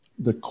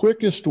The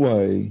quickest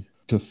way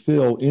to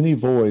fill any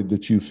void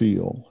that you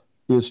feel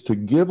is to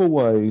give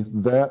away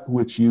that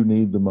which you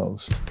need the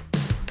most.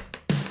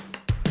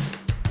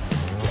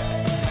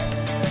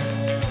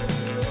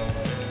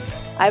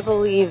 I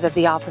believe that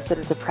the opposite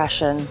of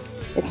depression,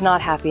 it's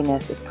not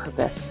happiness, it's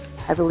purpose.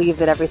 I believe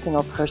that every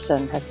single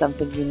person has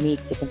something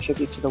unique to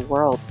contribute to the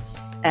world.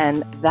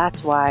 And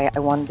that's why I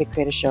wanted to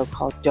create a show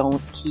called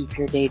Don't Keep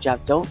Your Day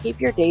Job. Don't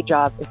Keep Your Day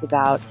Job is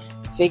about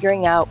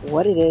figuring out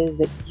what it is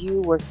that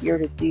you were here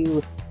to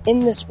do in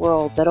this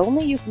world that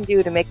only you can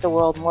do to make the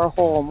world more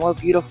whole, more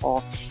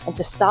beautiful, and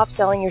to stop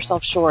selling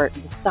yourself short,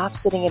 and to stop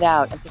sitting it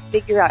out, and to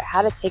figure out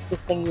how to take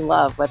this thing you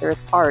love, whether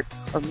it's art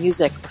or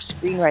music or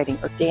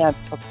screenwriting or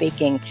dance or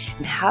baking,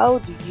 and how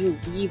do you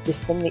weave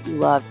this thing that you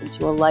love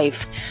into a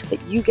life that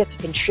you get to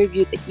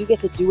contribute, that you get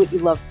to do what you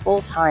love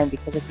full time,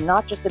 because it's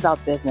not just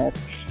about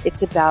business,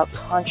 it's about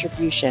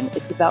contribution,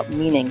 it's about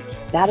meaning.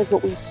 That is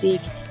what we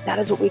seek. That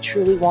is what we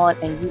truly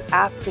want, and you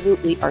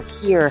absolutely are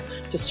here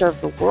to serve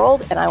the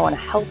world, and I want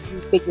to help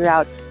you figure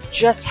out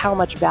just how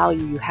much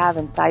value you have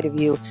inside of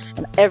you.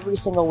 And every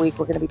single week,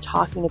 we're going to be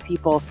talking to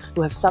people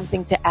who have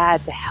something to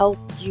add to help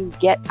you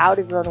get out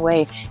of your own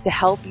way, to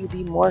help you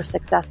be more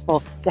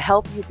successful, to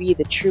help you be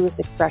the truest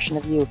expression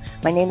of you.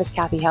 My name is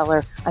Kathy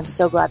Heller. I'm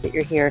so glad that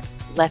you're here.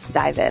 Let's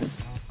dive in.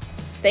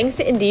 Thanks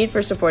to Indeed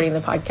for supporting the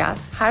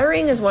podcast.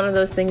 Hiring is one of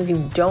those things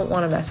you don't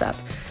want to mess up.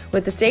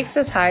 With the stakes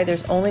this high,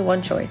 there's only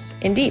one choice,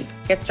 Indeed.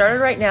 Get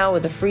started right now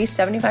with a free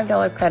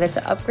 $75 credit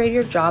to upgrade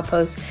your job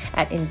post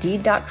at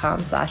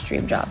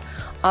Indeed.com/dreamjob.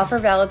 Offer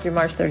valid through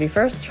March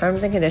 31st.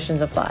 Terms and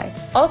conditions apply.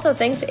 Also,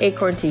 thanks to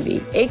Acorn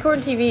TV. Acorn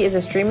TV is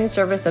a streaming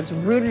service that's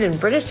rooted in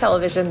British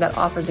television that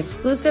offers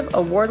exclusive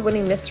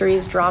award-winning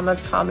mysteries,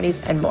 dramas, comedies,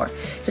 and more.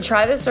 To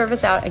try this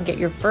service out and get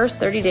your first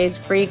 30 days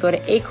free, go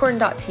to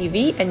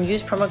acorn.tv and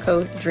use promo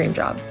code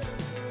DREAMJOB.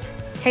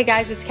 Hey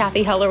guys, it's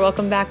Kathy Heller.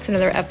 Welcome back to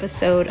another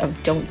episode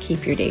of Don't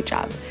Keep Your Day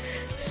Job.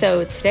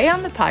 So today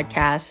on the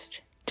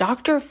podcast,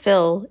 Dr.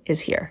 Phil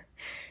is here.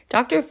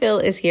 Dr. Phil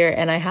is here,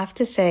 and I have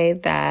to say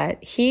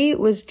that he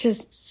was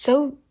just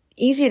so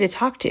easy to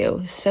talk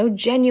to, so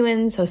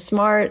genuine, so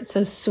smart,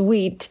 so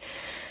sweet,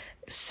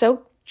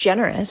 so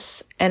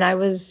generous. And I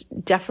was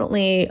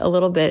definitely a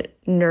little bit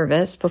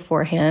nervous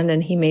beforehand,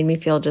 and he made me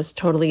feel just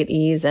totally at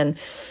ease. And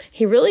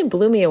he really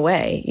blew me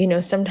away. You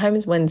know,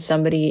 sometimes when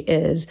somebody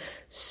is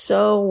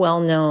so well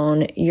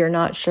known, you're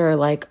not sure,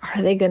 like,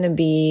 are they going to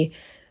be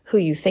who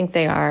you think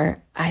they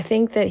are? I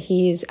think that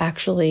he's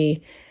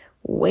actually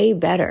way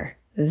better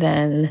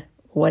than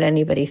what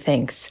anybody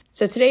thinks.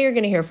 So today you're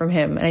going to hear from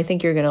him, and I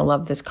think you're going to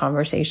love this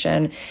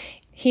conversation.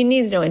 He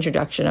needs no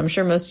introduction. I'm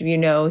sure most of you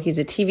know he's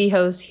a TV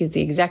host. He's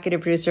the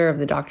executive producer of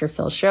The Dr.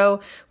 Phil Show,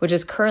 which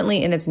is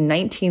currently in its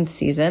 19th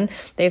season.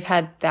 They've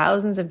had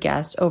thousands of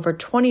guests, over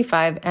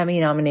 25 Emmy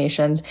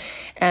nominations,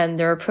 and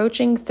they're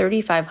approaching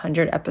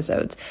 3,500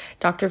 episodes.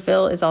 Dr.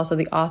 Phil is also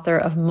the author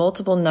of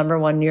multiple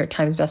 #1 New York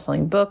Times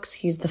bestselling books.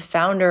 He's the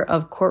founder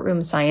of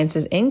Courtroom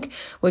Sciences, Inc.,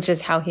 which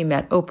is how he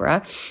met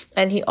Oprah.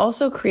 And he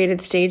also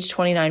created Stage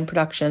 29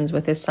 Productions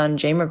with his son,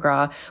 Jay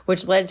McGraw,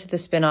 which led to the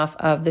spinoff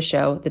of the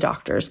show, The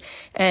Doctors.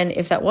 And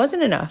if that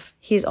wasn't enough,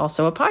 he's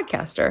also a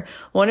podcaster.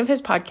 One of his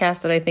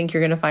podcasts that I think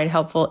you're going to find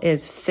helpful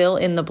is Fill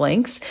in the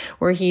Blanks,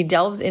 where he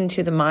delves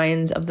into the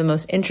minds of the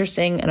most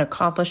interesting and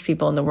accomplished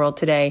people in the world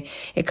today.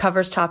 It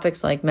covers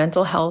topics like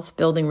mental health,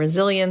 building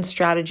resilience,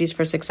 strategies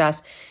for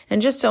success,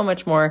 and just so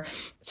much more.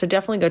 So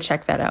definitely go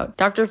check that out.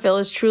 Dr. Phil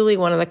is truly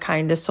one of the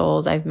kindest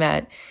souls I've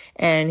met,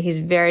 and he's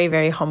very,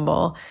 very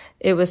humble.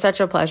 It was such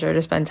a pleasure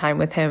to spend time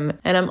with him,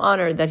 and I'm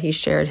honored that he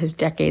shared his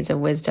decades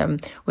of wisdom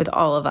with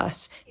all of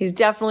us. He's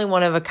definitely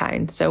one of a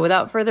kind. So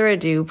without further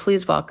ado,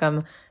 please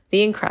welcome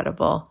the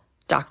incredible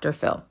Dr.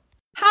 Phil.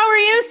 How are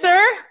you,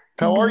 sir?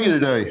 How are you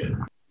today?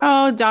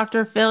 Oh,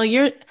 Dr.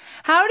 Phil,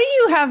 how do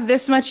you have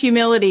this much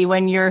humility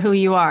when you're who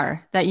you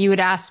are that you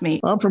would ask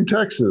me? I'm from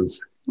Texas.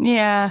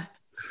 Yeah.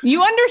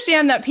 You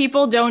understand that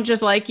people don't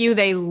just like you,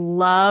 they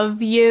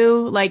love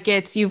you. Like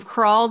you've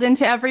crawled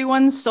into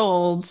everyone's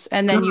souls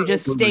and then you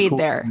just stayed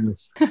there.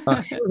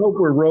 I sure hope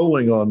we're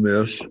rolling on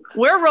this.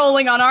 We're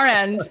rolling on our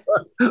end.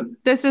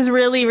 This is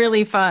really,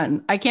 really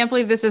fun. I can't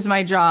believe this is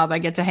my job. I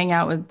get to hang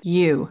out with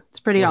you. It's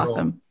pretty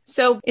awesome.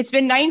 So it's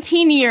been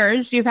 19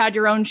 years. You've had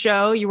your own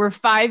show. You were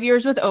 5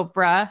 years with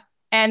Oprah.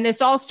 And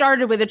this all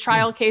started with a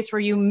trial case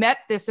where you met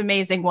this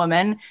amazing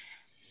woman.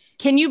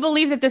 Can you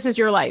believe that this is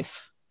your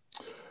life?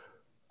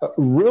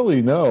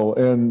 Really, no.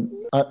 And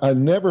I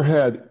never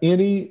had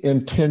any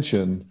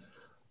intention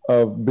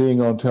of being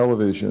on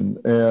television.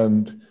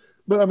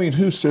 But I mean,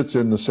 who sits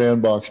in the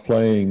sandbox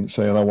saying,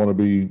 I want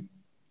to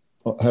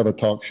have a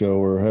talk show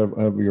or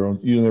have your own?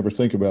 You never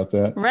think about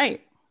that.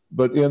 Right.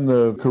 But in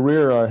the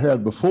career I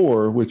had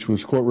before, which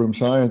was Courtroom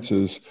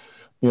Sciences,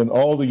 in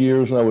all the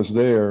years I was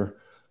there,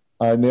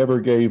 I never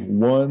gave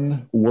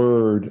one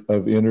word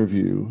of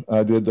interview.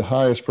 I did the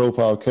highest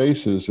profile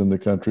cases in the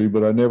country,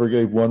 but I never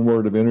gave one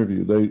word of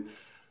interview.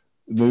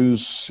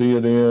 News,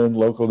 CNN,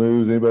 local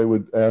news, anybody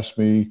would ask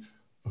me,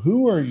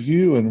 who are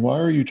you and why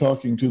are you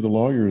talking to the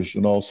lawyers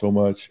and all so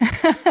much?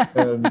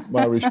 And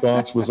my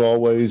response was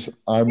always,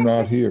 I'm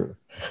not here.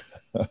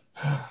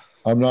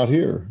 I'm not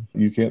here.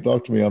 You can't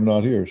talk to me. I'm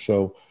not here.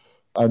 So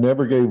I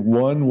never gave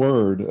one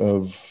word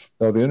of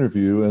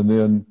interview. And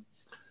then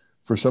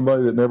for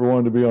somebody that never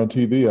wanted to be on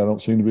TV, I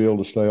don't seem to be able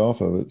to stay off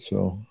of it.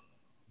 So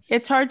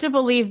it's hard to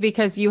believe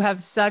because you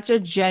have such a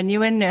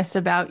genuineness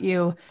about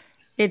you.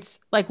 It's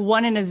like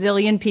one in a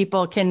zillion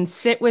people can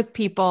sit with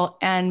people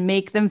and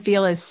make them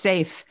feel as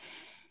safe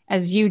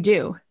as you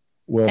do.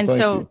 Well, and thank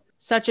so you.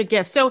 Such a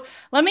gift. So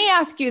let me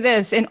ask you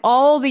this, in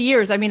all the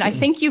years, I mean, I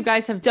think you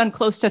guys have done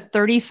close to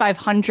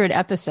 3,500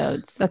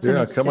 episodes. That's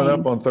insane. Coming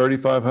up on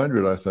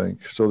 3,500, I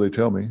think. So they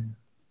tell me.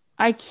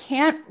 I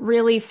can't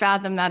really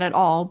fathom that at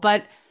all.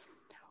 But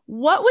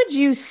what would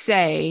you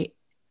say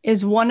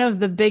is one of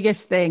the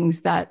biggest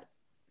things that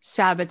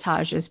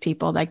sabotages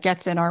people, that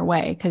gets in our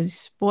way?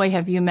 Because boy,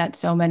 have you met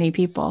so many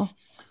people.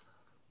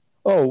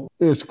 Oh,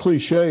 as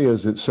cliche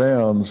as it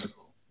sounds,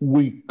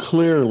 we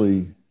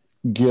clearly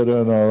get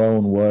in our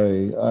own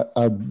way.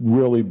 I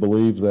really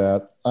believe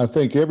that. I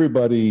think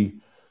everybody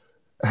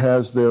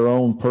has their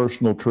own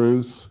personal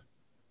truth.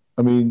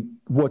 I mean,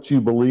 what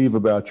you believe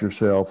about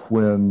yourself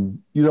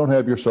when you don't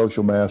have your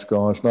social mask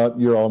on, it's not,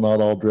 you're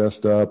not all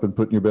dressed up and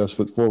putting your best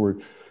foot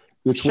forward.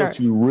 It's Sure. what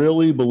you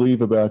really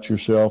believe about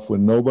yourself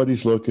when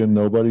nobody's looking,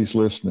 nobody's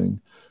listening.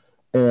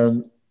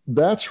 And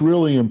that's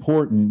really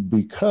important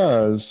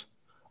because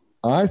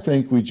I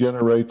think we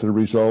generate the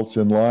results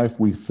in life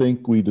we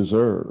think we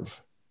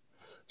deserve.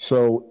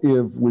 So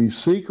if we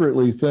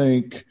secretly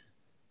think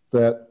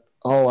that,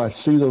 oh, I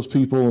see those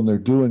people and they're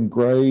doing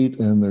great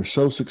and they're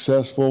so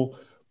successful,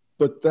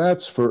 but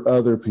that's for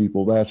other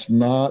people, that's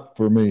not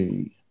for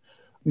me.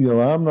 You know,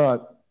 I'm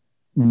not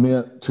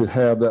meant to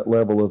have that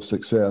level of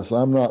success.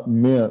 I'm not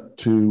meant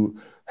to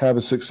have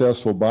a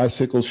successful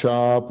bicycle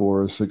shop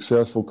or a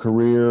successful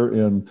career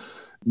in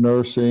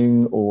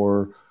nursing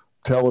or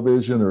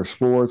television or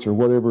sports or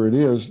whatever it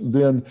is.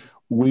 Then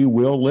we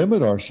will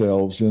limit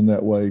ourselves in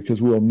that way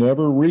because we'll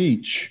never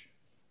reach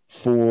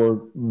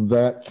for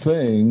that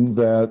thing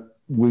that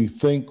we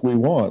think we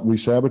want. We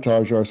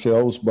sabotage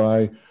ourselves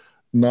by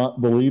not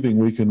believing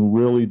we can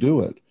really do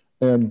it.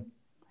 And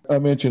I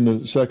mentioned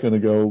a second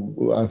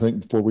ago, I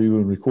think before we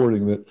were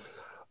recording, that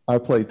I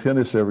play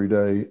tennis every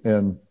day.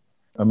 And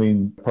I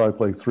mean, probably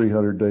play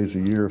 300 days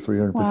a year,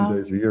 350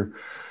 days a year.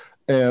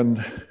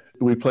 And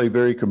we play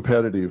very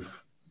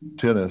competitive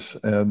tennis.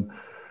 And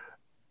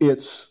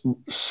it's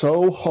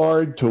so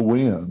hard to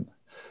win.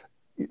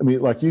 I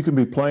mean, like you can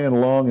be playing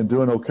along and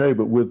doing okay,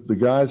 but with the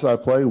guys I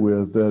play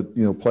with that,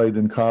 you know, played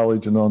in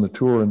college and on the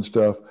tour and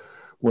stuff,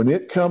 when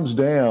it comes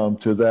down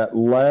to that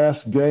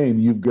last game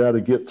you've got to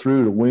get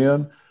through to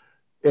win,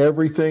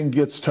 everything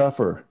gets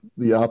tougher.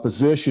 The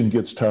opposition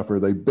gets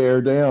tougher. They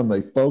bear down,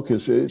 they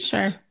focus.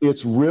 Sure.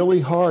 It's really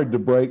hard to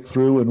break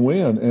through and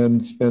win.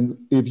 And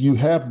if you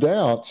have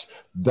doubts,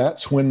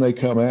 that's when they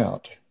come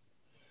out.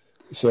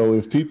 So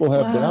if people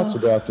have doubts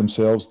about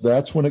themselves,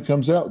 that's when it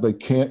comes out. They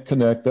can't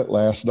connect that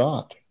last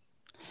dot.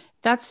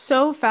 That's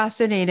so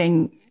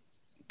fascinating.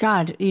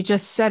 God, you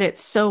just said it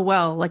so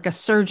well, like a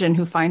surgeon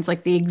who finds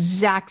like the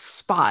exact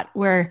spot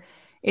where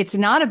it's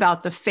not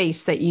about the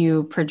face that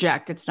you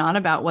project. It's not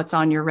about what's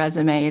on your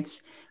resume.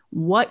 It's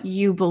what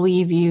you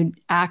believe you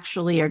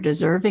actually are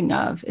deserving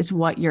of is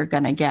what you're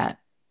going to get.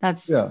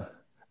 That's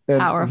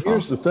powerful.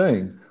 Here's the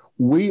thing.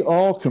 We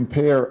all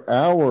compare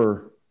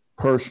our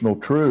personal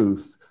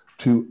truth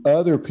to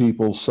other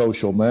people's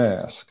social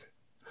mask.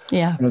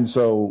 Yeah. And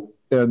so,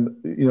 you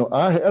know,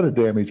 I had a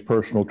damaged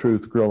personal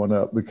truth growing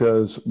up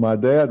because my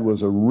dad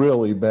was a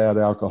really bad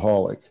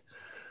alcoholic.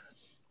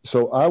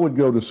 So I would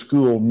go to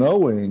school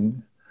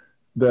knowing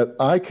that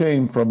I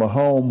came from a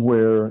home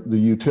where the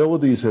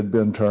utilities had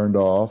been turned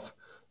off.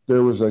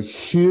 There was a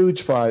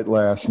huge fight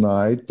last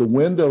night. The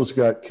windows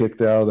got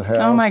kicked out of the house.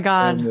 Oh my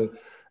God. And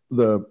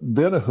the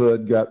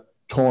vent-a-hood got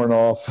torn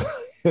off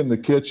in the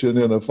kitchen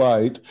in a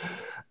fight.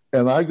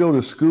 And I go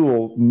to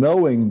school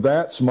knowing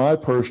that's my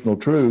personal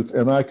truth.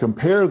 And I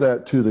compare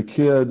that to the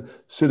kid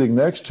sitting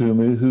next to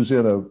me who's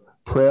in a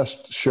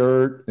pressed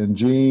shirt and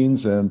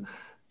jeans and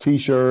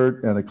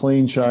T-shirt and a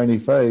clean, shiny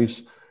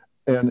face.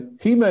 And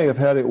he may have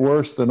had it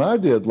worse than I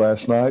did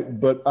last night,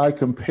 but I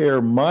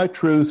compare my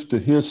truth to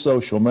his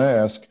social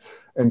mask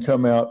and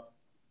come out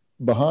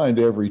behind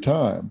every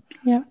time.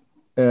 Yeah.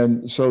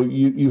 And so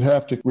you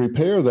have to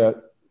repair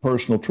that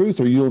personal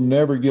truth or you'll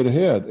never get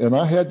ahead. And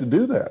I had to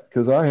do that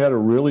because I had a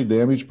really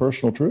damaged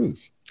personal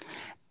truth.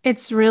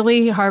 It's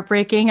really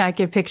heartbreaking. I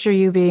could picture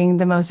you being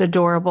the most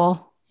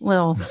adorable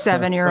little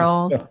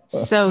 7-year-old,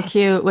 so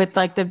cute with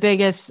like the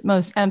biggest,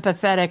 most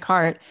empathetic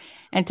heart.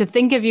 And to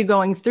think of you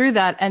going through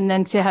that and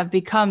then to have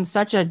become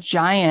such a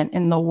giant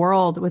in the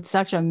world with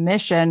such a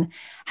mission.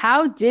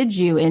 How did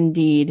you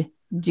indeed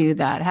do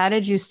that? How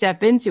did you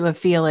step into a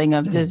feeling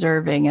of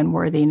deserving and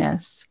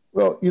worthiness?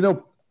 Well, you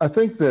know, I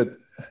think that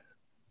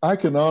I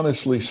can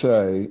honestly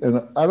say,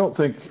 and I don't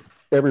think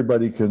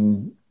everybody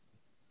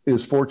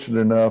is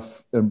fortunate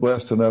enough and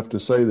blessed enough to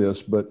say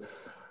this, but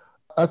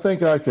I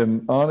think I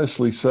can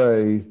honestly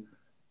say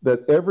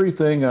that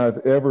everything I've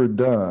ever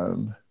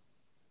done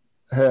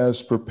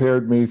has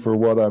prepared me for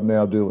what I'm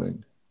now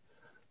doing.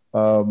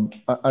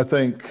 I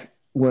think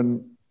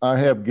when I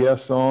have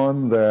guests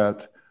on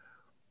that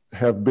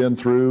have been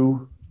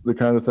through the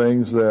kind of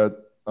things that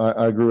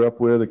I grew up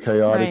with, a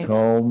chaotic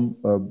home,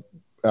 an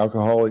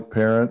alcoholic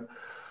parent,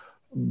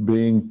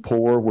 being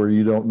poor where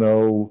you don't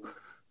know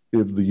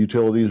if the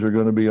utilities are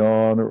going to be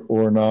on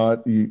or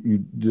not,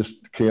 you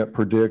just can't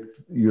predict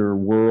your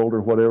world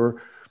or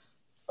whatever.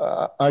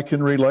 I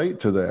can relate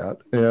to that.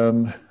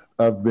 And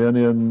I've been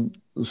in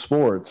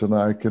sports and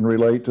I can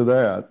relate to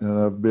that. And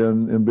I've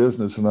been in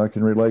business and I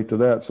can relate to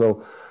that.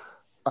 So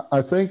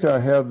I think I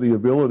have the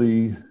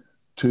ability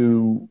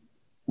to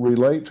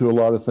relate to a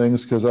lot of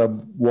things because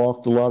I've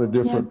walked a lot of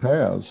different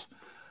paths.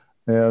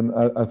 And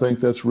I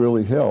think that's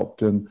really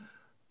helped. And,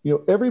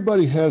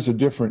 everybody has a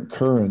different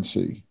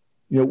currency.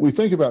 We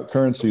think about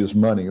currency as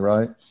money,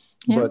 right?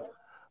 Yeah. But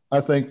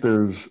I think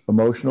there's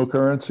emotional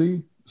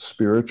currency,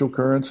 spiritual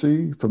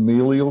currency,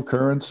 familial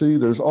currency.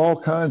 There's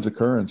all kinds of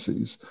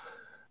currencies.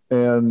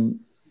 And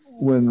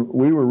when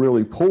we were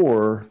really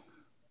poor,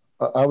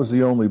 I was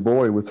the only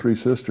boy with 3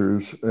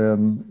 sisters,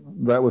 and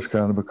that was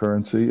kind of a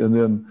currency. And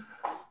then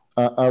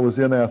I was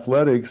in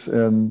athletics,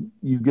 and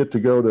you get to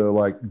go to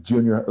like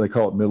junior, they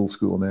call it middle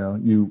school now.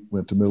 You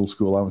went to middle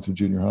school, I went to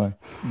junior high.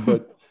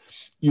 But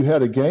you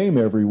had a game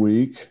every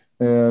week,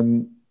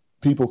 and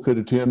people could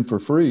attend for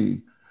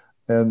free.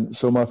 And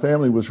so my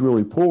family was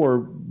really poor,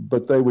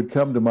 but they would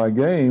come to my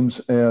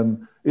games,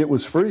 and it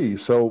was free.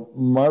 So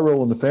my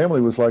role in the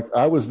family was like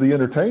I was the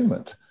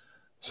entertainment.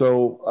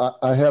 So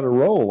I had a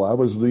role. I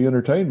was the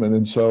entertainment.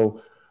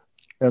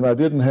 And I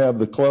didn't have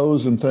the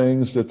clothes and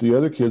things that the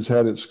other kids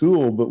had at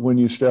school, but when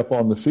you step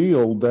on the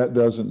field, that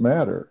doesn't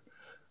matter.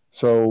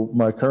 So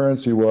my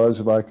currency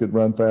was if I could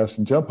run fast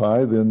and jump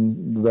high,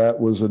 then that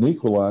was an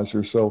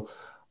equalizer. So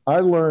I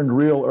learned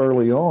real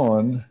early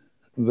on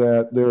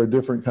that there are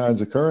different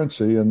kinds of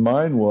currency, and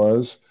mine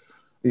was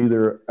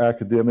either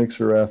academics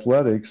or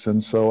athletics.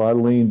 And so I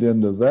leaned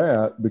into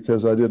that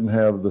because I didn't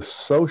have the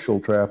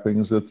social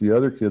trappings that the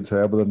other kids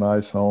have with a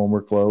nice home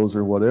or clothes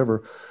or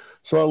whatever.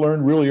 So I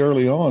learned really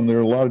early on there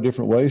are a lot of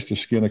different ways to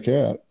skin a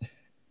cat.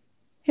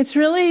 It's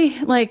really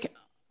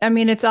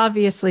it's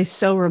obviously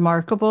so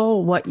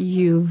remarkable what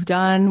you've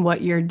done,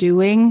 what you're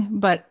doing.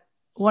 But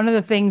one of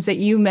the things that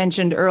you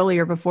mentioned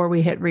earlier before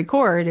we hit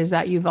record is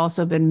that you've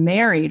also been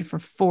married for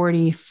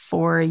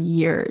 44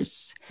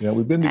 years. Yeah,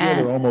 we've been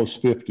together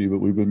almost 50, but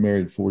we've been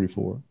married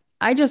 44.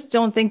 I just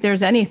don't think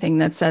there's anything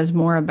that says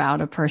more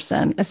about a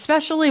person,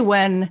 especially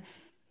when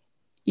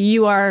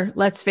you are,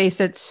 let's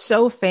face it,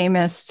 so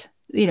famous,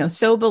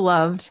 so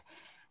beloved.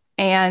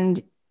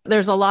 And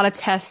there's a lot of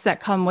tests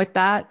that come with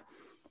that.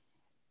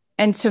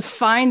 And to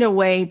find a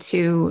way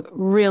to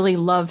really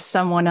love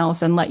someone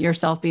else and let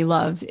yourself be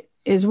loved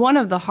is one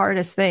of the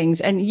hardest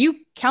things. And you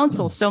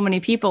counsel so many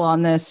people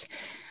on this.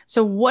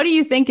 So what do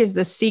you think is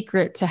the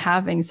secret to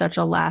having such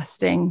a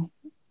lasting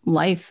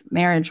life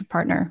marriage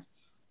partner?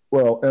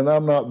 Well, and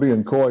I'm not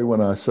being coy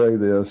when I say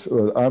this,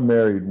 I'm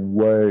married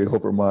way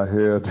over my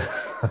head.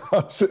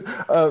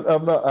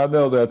 I'm not, I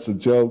know that's a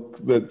joke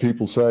that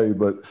people say,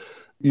 but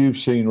you've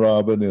seen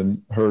Robin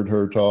and heard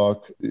her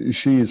talk.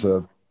 She's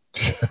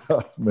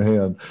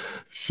man,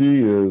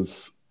 she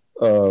is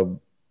a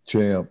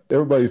champ.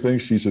 Everybody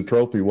thinks she's a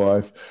trophy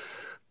wife,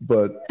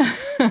 but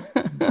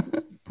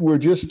we're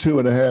just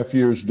 2.5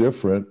 years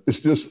different.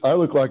 It's just, I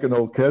look like an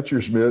old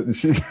catcher's mitt, and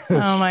she,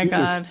 oh my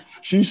God.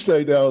 She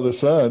stayed out of the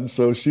sun,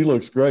 so she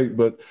looks great.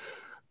 But,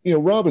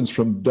 Robin's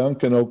from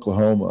Duncan,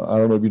 Oklahoma. I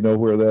don't know if you know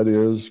where that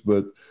is,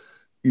 but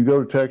you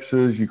go to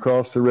Texas, you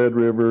cross the Red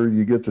River,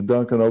 you get to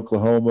Duncan,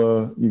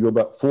 Oklahoma, you go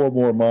about 4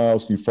 more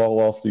miles, you fall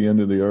off the end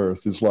of the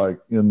earth. It's like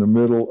in the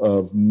middle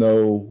of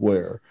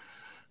nowhere.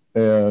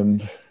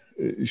 And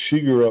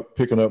she grew up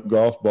picking up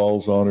golf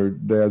balls on her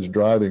dad's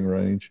driving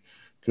range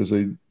because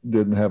they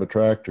didn't have a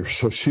tractor.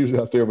 So she was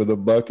out there with a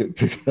bucket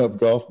picking up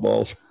golf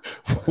balls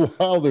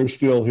while they're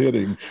still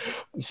hitting.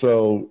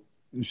 So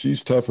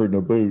she's tougher than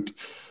a boot.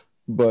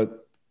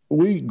 But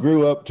we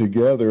grew up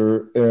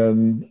together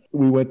and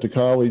we went to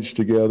college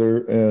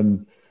together,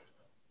 and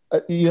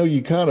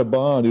you kind of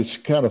bond. It's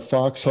kind of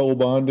foxhole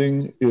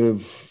bonding.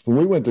 When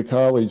we went to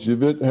college,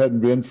 if it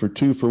hadn't been for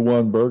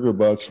 2-for-1 burger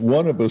bucks,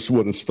 one of us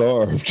would have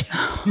starved.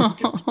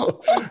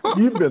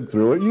 You've been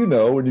through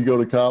it. When you go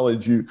to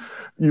college, you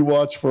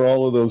watch for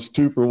all of those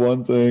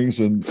 2-for-1 things,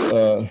 and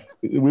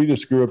we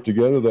just grew up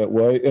together that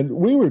way. And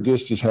we were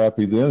just as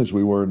happy then as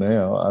we were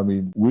now. I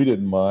mean, we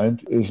didn't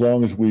mind as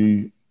long as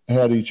we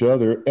had each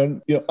other.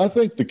 And I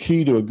think the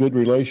key to a good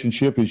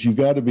relationship is you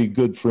got to be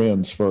good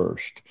friends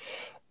first.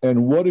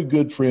 And what do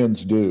good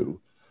friends do?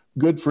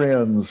 Good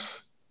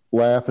friends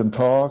laugh and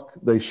talk.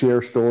 They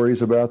share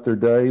stories about their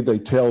day. They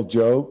tell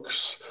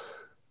jokes.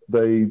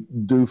 They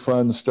do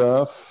fun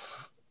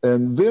stuff.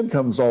 And then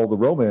comes all the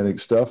romantic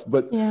stuff.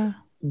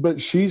 But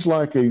she's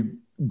like a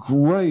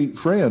great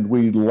friend.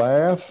 We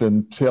laugh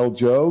and tell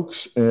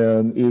jokes.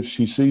 And if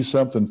she sees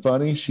something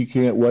funny, she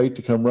can't wait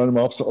to come running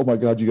off. So, oh my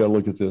God, you got to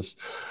look at this.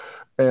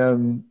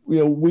 And,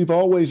 we've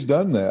always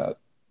done that.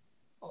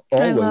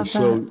 Always.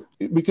 So,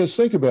 because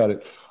think about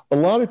it, a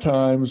lot of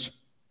times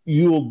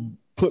you'll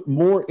put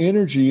more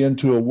energy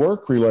into a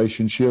work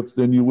relationship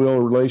than you will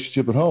a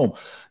relationship at home.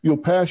 You'll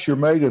pass your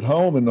mate at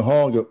home in the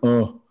hall and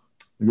go,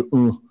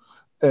 You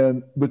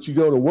go, but you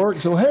go to work.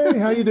 So, hey,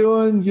 how you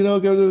doing? Go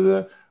to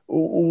the.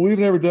 We've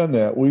never done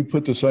that. We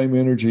put the same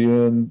energy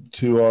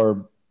into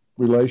our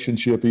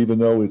relationship, even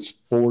though it's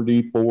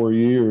 44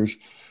 years,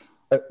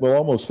 well,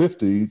 almost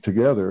 50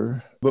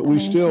 together. But we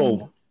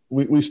still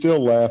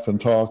laugh and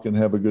talk and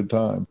have a good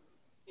time.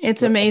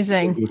 It's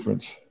amazing.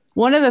 Difference.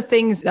 One of the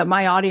things that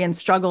my audience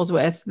struggles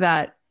with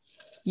that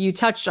you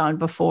touched on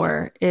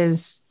before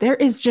is there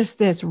is just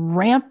this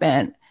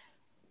rampant.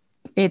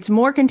 It's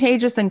more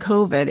contagious than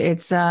COVID.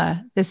 It's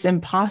this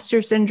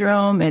imposter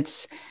syndrome.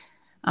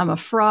 I'm a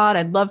fraud.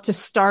 I'd love to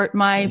start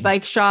my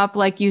bike shop,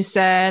 like you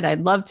said.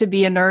 I'd love to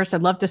be a nurse.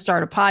 I'd love to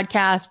start a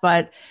podcast,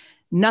 but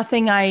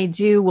nothing I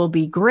do will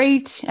be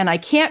great. And I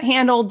can't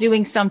handle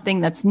doing something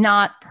that's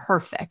not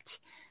perfect.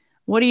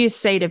 What do you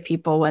say to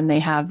people when they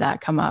have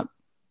that come up?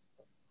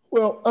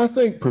 Well, I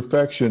think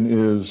perfection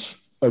is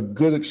a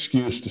good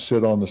excuse to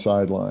sit on the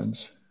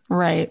sidelines.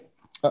 Right.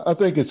 I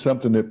think it's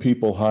something that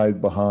people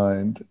hide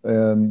behind,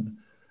 and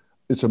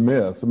it's a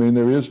myth. I mean,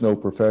 there is no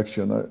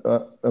perfection.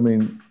 I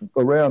mean,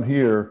 around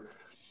here,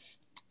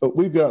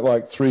 we've got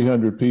like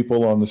 300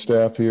 people on the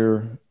staff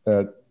here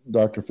at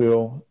Dr.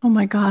 Phil. Oh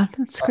my God,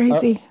 that's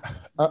crazy.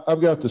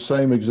 I've got the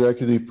same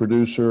executive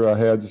producer I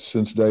had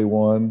since day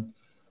one.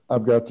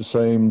 I've got the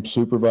same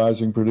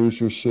supervising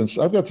producers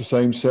I've got the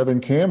same 7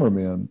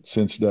 cameramen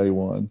since day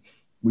one.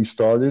 We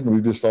started and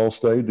we just all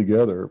stayed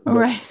together.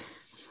 Right.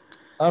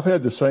 I've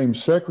had the same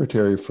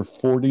secretary for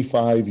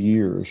 45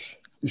 years.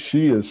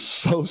 She is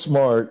so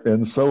smart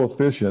and so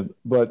efficient,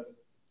 but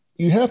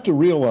you have to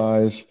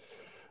realize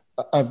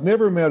I've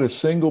never met a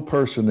single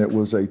person that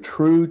was a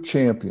true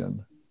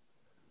champion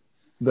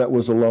that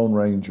was a Lone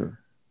Ranger.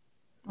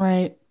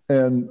 Right.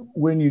 And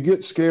when you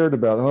get scared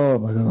about,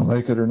 am I going to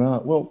make it or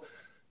not? Well,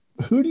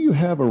 who do you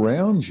have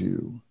around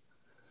you?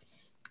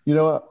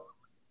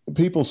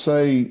 People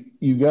say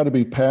you got to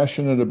be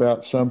passionate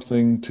about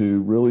something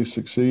to really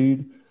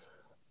succeed.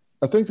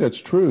 I think that's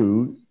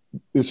true.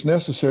 It's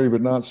necessary,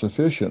 but not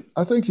sufficient.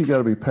 I think you got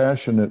to be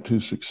passionate to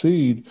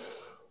succeed,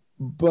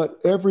 but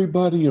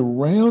everybody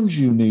around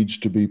you needs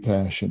to be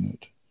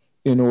passionate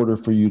in order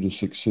for you to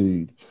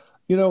succeed.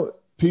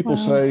 People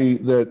say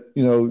that,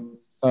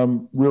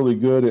 I'm really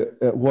good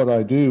at what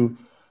I do.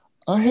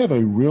 I have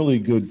a really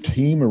good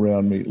team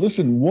around me.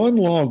 Listen, one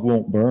log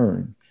won't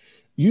burn.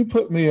 You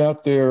put me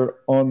out there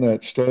on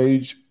that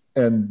stage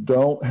and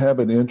don't have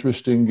an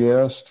interesting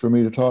guest for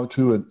me to talk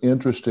to, an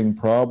interesting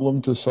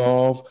problem to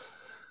solve.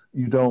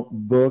 You don't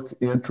book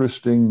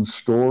interesting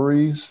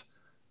stories.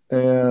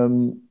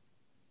 And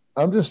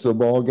I'm just a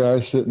bald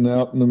guy sitting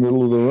out in the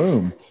middle of the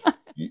room.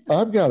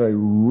 I've got a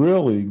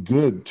really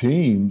good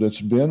team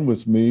that's been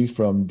with me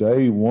from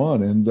day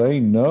one, and they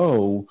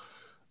know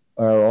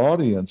our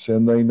audience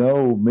and they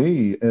know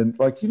me. And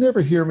you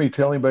never hear me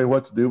tell anybody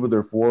what to do with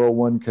their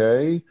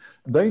 401k.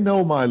 They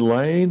know my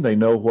lane. They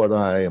know what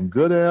I am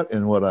good at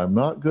and what I'm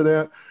not good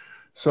at.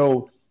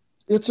 So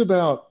it's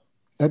about,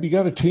 have you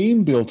got a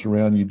team built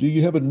around you? Do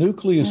you have a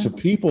nucleus of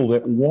people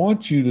that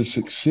want you to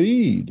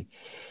succeed?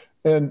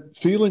 And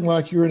feeling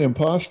like you're an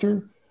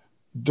imposter?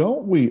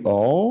 Don't we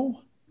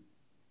all?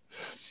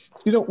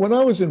 When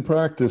I was in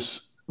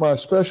practice, my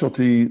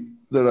specialty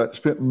that I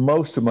spent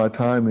most of my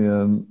time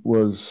in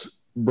was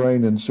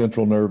brain and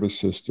central nervous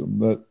system.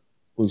 That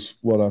was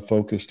what I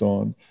focused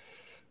on.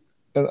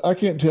 And I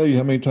can't tell you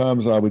how many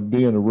times I would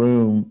be in a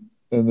room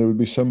and there would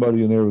be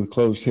somebody in there with a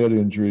closed head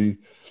injury.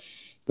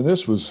 And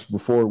this was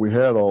before we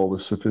had all the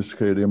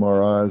sophisticated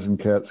MRIs and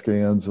CAT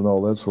scans and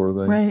all that sort of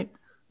thing. Right.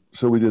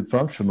 So we did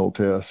functional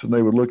tests, and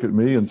they would look at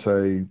me and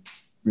say,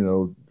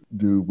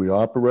 do we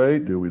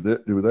operate? Do we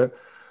that?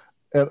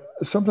 And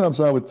sometimes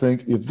I would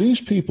think, if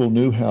these people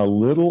knew how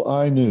little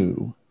I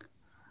knew,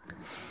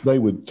 they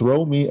would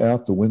throw me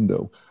out the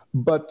window.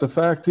 But the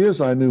fact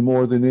is, I knew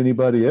more than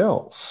anybody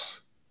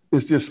else.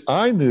 It's just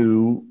I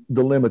knew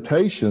the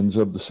limitations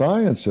of the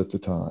science at the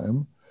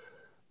time,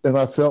 and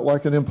I felt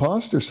like an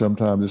imposter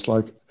sometimes. It's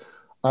like,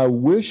 I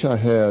wish I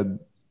had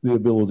the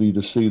ability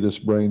to see this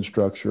brain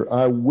structure.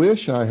 I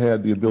wish I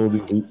had the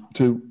ability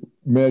to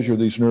measure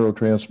these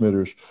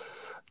neurotransmitters.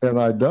 And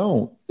I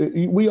don't.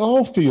 We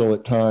all feel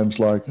at times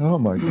like, oh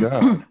my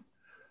God,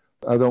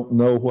 I don't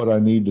know what I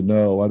need to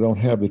know. I don't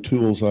have the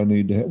tools I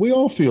need to have. We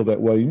all feel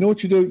that way. You know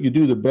what you do? You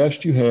do the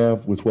best you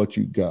have with what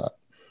you got.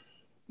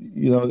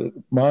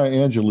 Maya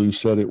Angelou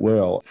said it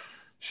well.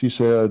 She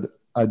said,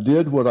 I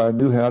did what I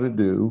knew how to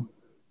do.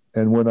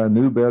 And when I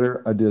knew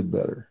better, I did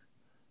better.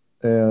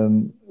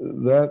 And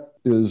that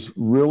is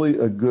really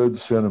a good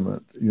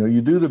sentiment.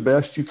 You do the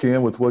best you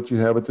can with what you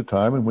have at the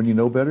time. And when you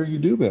know better, you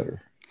do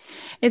better.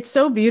 It's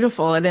so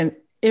beautiful. And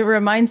it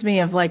reminds me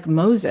of like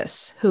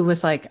Moses, who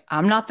was like,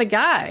 I'm not the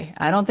guy.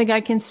 I don't think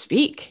I can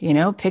speak,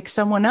 pick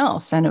someone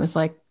else. And it was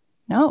like,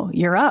 no,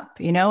 you're up,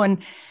 and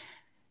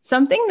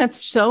something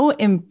that's so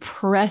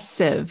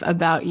impressive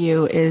about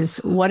you is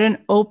what an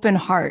open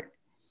heart.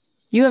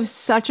 You have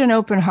such an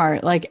open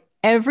heart. Like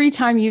every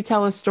time you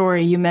tell a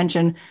story, you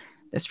mention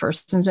this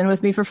person's been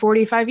with me for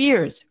 45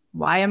 years.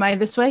 Why am I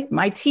this way?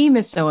 My team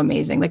is so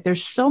amazing. Like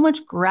there's so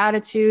much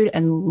gratitude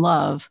and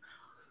love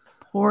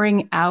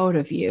pouring out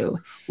of you.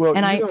 Well,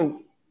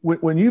 and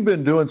when you've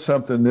been doing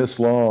something this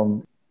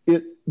long,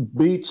 it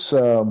beats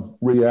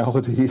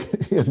reality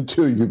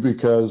into you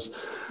because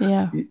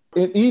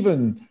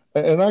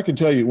and I can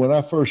tell you, when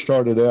I first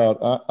started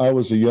out, I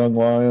was a young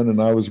lion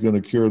and I was going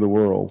to cure the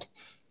world.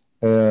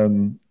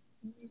 And,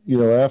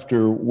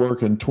 after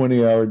working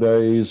 20-hour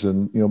days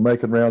and,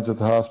 making rounds at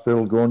the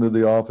hospital, going to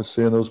the office,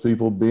 seeing those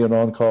people, being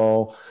on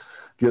call,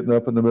 getting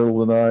up in the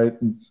middle of the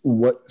night, and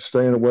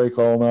staying awake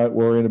all night,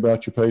 worrying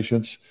about your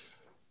patients.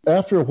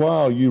 After a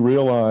while, you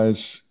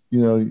realize,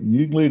 you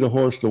can lead a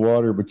horse to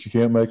water, but you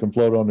can't make them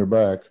float on their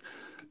back.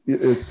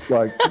 It's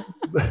like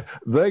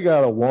they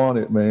got to want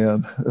it,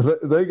 man.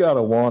 They got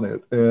to want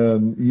it,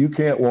 and you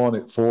can't want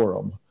it for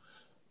them.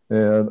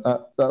 And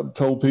I've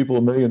told people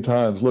a million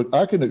times, look,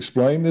 I can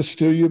explain this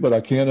to you, but I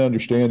can't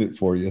understand it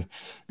for you.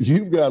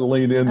 You've got to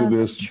lean into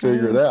this and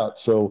figure it out.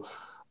 So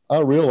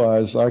I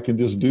realize I can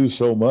just do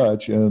so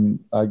much,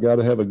 and I got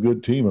to have a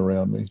good team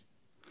around me.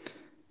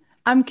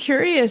 I'm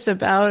curious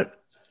about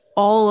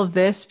all of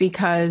this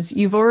because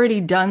you've already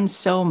done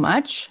so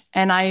much,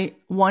 and I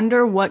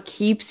wonder what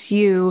keeps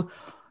you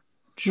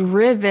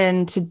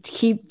driven to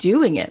keep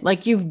doing it.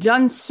 Like you've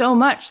done so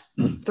much,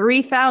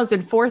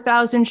 3,000,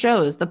 4,000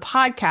 shows, the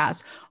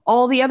podcast,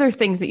 all the other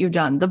things that you've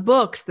done, the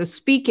books, the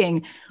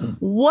speaking.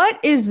 What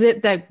is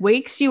it that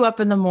wakes you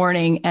up in the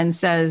morning and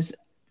says,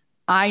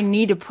 I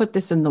need to put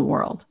this in the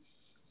world?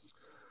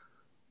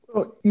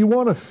 Well, you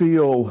want to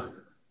feel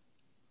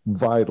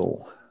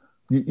vital.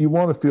 You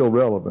want to feel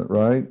relevant,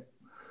 right?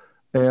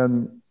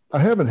 And I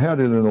haven't had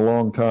it in a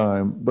long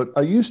time, but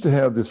I used to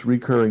have this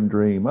recurring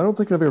dream. I don't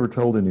think I've ever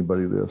told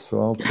anybody this, so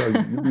I'll tell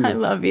you. I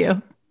love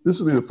you. This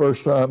will be the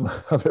first time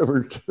I've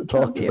ever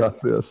talked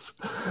about this.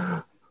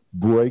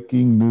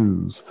 Breaking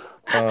news.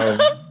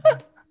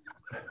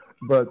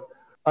 But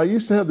I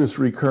used to have this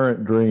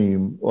recurrent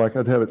dream, like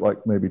I'd have it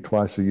like maybe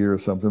twice a year or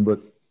something, but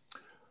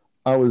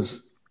I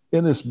was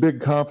in this big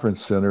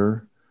conference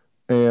center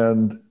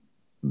and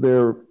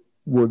there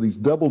were these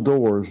double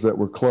doors that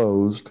were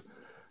closed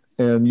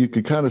and you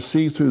could kind of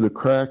see through the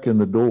crack in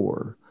the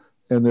door.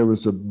 And there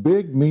was a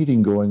big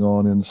meeting going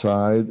on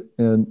inside.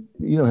 And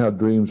you know how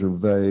dreams are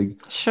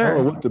vague. Sure. I don't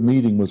know what the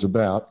meeting was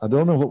about. I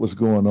don't know what was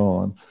going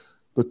on.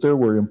 But there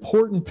were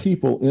important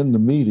people in the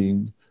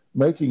meeting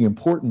making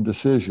important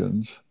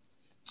decisions.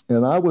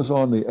 And I was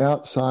on the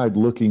outside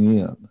looking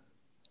in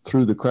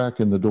through the crack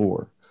in the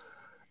door.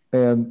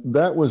 And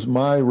that was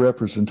my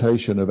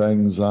representation of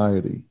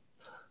anxiety.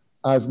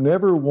 I've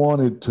never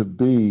wanted to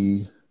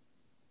be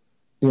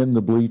in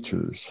the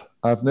bleachers.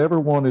 I've never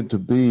wanted to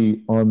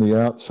be on the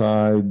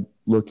outside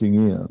looking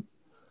in.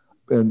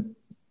 And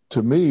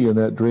to me, in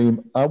that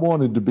dream, I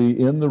wanted to be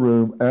in the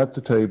room at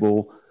the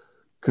table,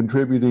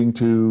 contributing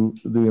to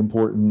the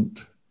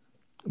important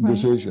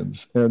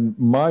decisions. And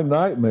my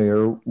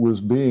nightmare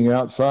was being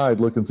outside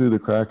looking through the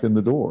crack in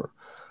the door.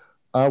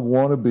 I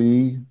want to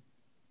be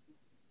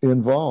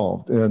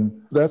involved.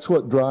 And that's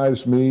what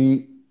drives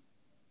me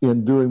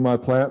in doing my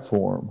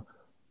platform.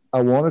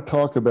 I want to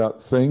talk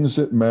about things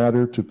that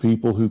matter to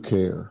people who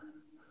care.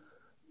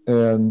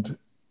 And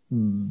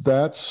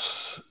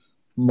that's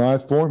my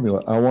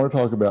formula. I want to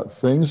talk about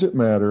things that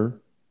matter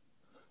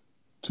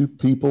to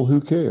people who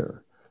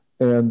care.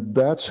 And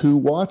that's who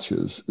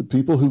watches.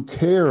 People who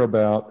care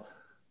about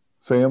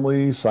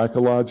family,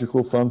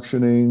 psychological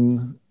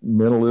functioning,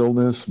 mental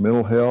illness,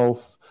 mental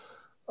health,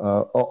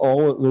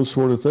 all of those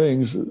sort of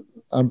things.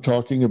 I'm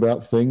talking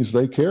about things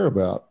they care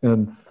about.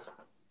 And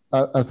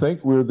I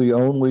think we're the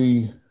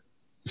only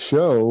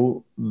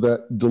show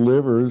that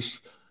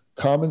delivers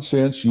common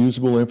sense,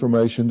 usable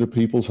information to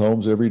people's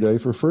homes every day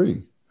for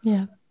free.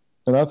 Yeah.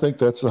 And I think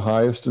that's the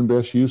highest and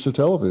best use of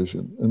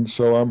television. And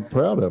so I'm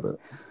proud of it.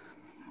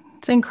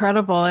 It's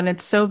incredible. And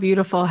it's so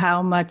beautiful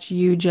how much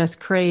you just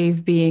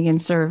crave being in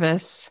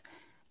service,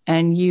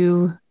 and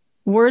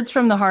words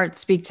from the heart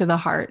speak to the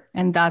heart.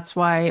 And that's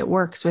why it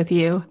works with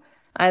you.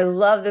 I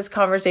love this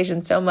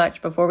conversation so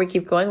much. Before we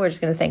keep going, we're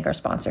just going to thank our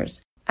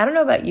sponsors. I don't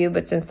know about you,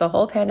 but since the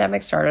whole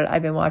pandemic started,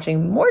 I've been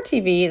watching more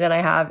TV than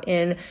I have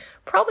in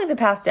probably the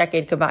past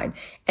decade combined.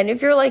 And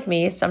if you're like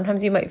me,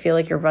 sometimes you might feel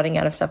like you're running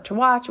out of stuff to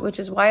watch, which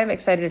is why I'm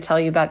excited to tell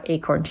you about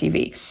Acorn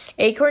TV.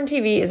 Acorn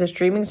TV is a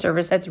streaming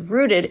service that's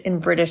rooted in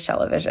British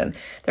television.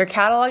 Their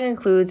catalog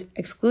includes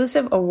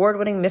exclusive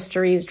award-winning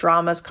mysteries,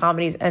 dramas,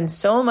 comedies, and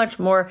so much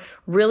more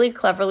really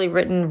cleverly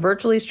written,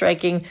 virtually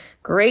striking,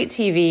 great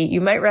TV.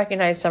 You might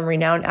recognize some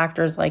renowned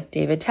actors like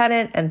David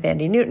Tennant and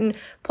Thandie Newton.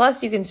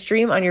 Plus, you can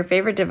stream on your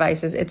favorite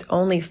devices. It's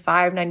only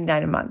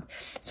 $5.99 a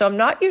month. So I'm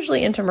not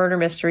usually into murder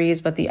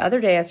mysteries, but the other other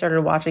day I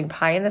started watching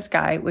Pie in the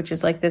Sky, which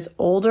is like this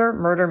older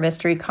murder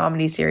mystery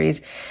comedy series,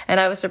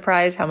 and I was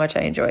surprised how much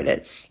I enjoyed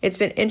it. It's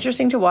been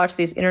interesting to watch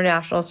these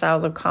international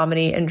styles of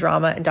comedy and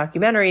drama and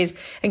documentaries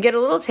and get a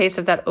little taste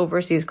of that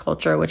overseas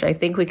culture, which I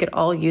think we could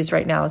all use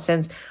right now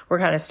since we're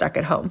kind of stuck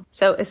at home.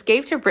 So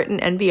escape to Britain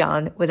and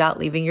beyond without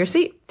leaving your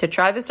seat. To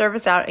try the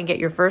service out and get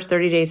your first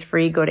 30 days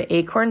free, go to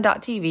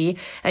acorn.tv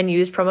and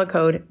use promo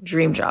code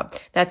DREAMJOB.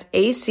 That's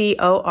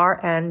ACORN.tv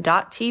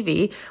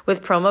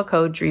with promo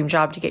code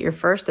DREAMJOB to get your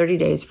first 30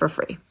 days for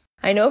free.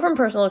 I know from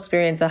personal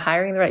experience that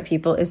hiring the right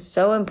people is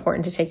so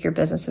important to take your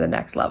business to the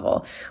next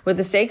level. With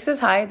the stakes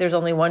this high, there's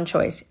only one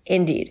choice: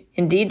 Indeed.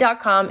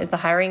 Indeed.com is the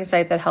hiring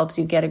site that helps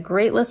you get a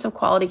great list of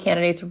quality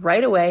candidates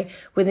right away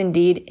with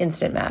Indeed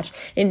Instant Match.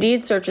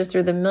 Indeed searches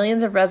through the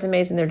millions of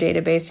resumes in their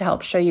database to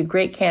help show you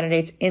great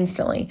candidates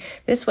instantly.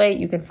 This way,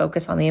 you can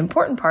focus on the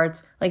important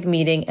parts like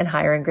meeting and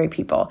hiring great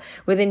people.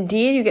 With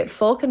Indeed, you get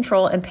full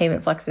control and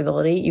payment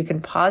flexibility. You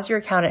can pause your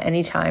account at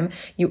any time.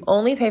 You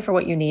only pay for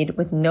what you need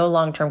with no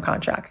long-term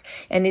contracts.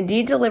 And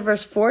Indeed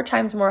delivers 4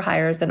 times more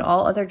hires than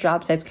all other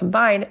job sites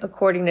combined,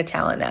 according to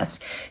Talent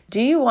Nest.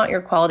 Do you want your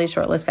quality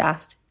shortlist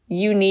fast?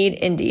 You need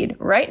Indeed.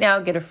 Right now,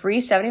 get a free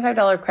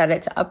 $75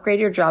 credit to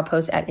upgrade your job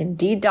post at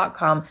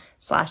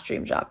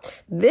Indeed.com/dreamjob.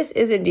 This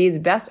is Indeed's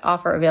best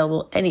offer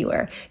available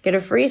anywhere. Get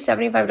a free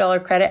 $75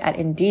 credit at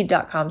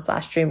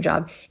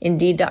Indeed.com/dreamjob.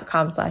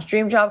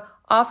 Indeed.com/dreamjob.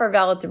 Offer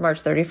valid through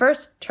March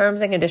 31st.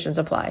 Terms and conditions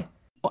apply.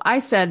 Well, I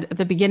said at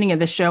the beginning of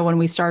the show when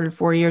we started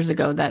 4 years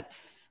ago that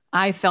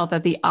I felt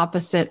that the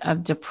opposite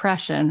of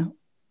depression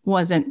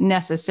wasn't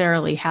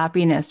necessarily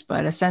happiness,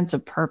 but a sense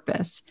of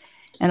purpose.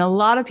 And a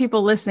lot of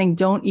people listening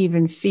don't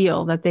even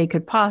feel that they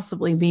could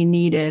possibly be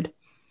needed.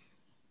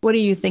 What do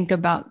you think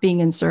about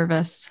being in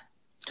service?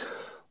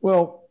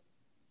 Well,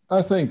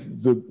 I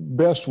think the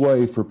best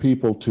way for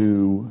people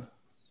to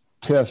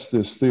test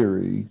this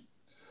theory,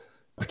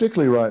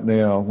 particularly right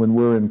now when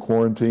we're in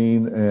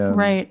quarantine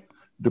and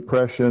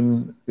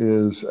depression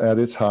is at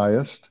its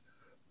highest,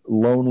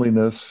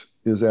 loneliness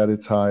is at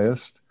its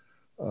highest,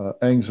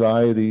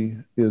 anxiety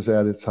is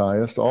at its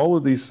highest. All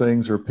of these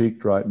things are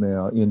peaked right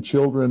now in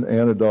children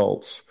and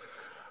adults.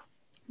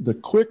 The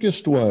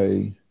quickest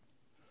way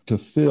to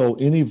fill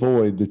any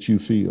void that you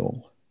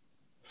feel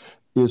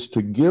is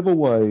to give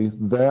away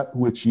that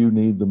which you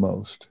need the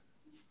most.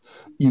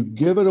 You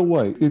give it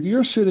away. If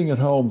you're sitting at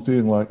home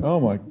feeling like, oh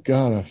my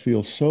God, I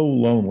feel so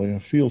lonely, I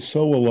feel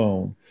so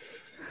alone,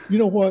 you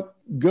know what?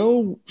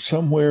 Go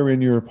somewhere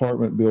in your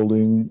apartment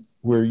building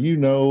where you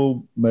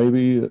know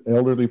maybe an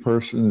elderly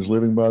person is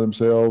living by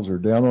themselves, or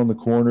down on the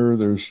corner,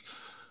 there's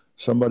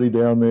somebody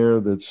down there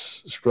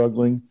that's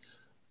struggling.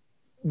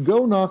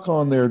 Go knock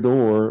on their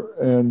door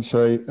and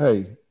say,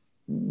 hey,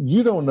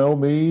 you don't know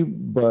me,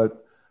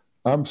 but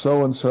I'm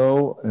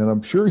so-and-so, and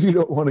I'm sure you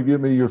don't want to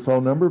give me your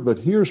phone number, but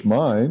here's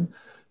mine.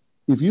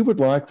 If you would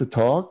like to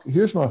talk,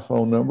 here's my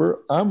phone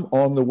number. I'm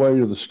on the way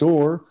to the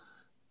store.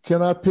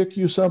 Can I pick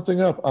you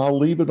something up? I'll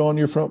leave it on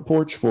your front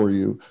porch for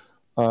you.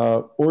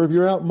 Or if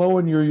you're out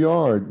mowing your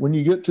yard, when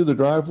you get to the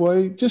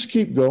driveway, just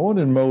keep going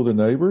and mow the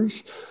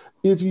neighbors.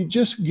 If you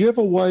just give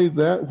away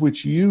that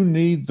which you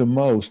need the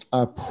most,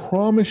 I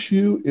promise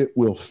you it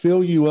will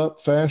fill you up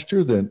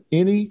faster than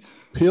any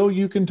pill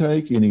you can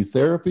take, any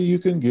therapy you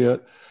can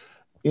get,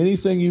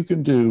 anything you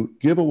can do.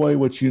 Give away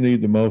what you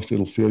need the most.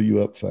 It'll fill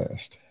you up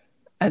fast.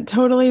 It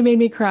totally made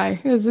me cry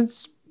because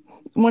it's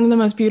one of the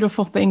most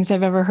beautiful things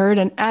I've ever heard.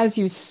 And as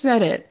you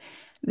said it,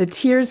 the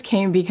tears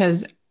came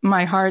because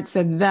my heart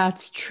said,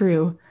 that's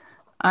true.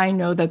 I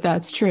know that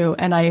that's true.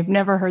 And I've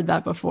never heard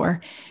that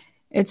before.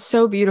 It's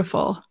so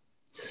beautiful.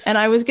 And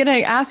I was going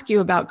to ask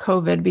you about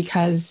COVID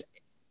because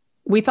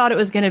we thought it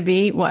was going to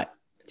be,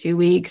 2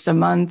 weeks, a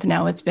month.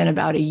 Now it's been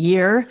about a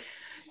year.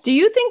 Do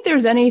you think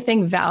there's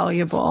anything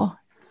valuable,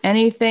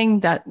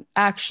 anything that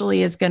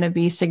actually is going to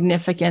be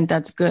significant,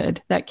 that's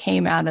good, that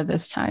came out of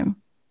this time?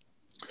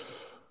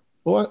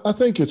 Well, I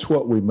think it's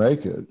what we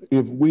make it.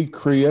 If we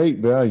create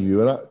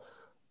value, and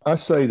I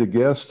say to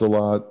guests a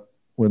lot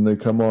when they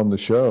come on the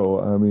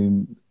show, I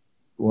mean,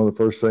 one of the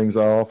first things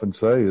I often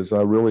say is,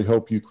 I really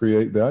hope you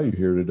create value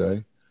here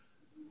today.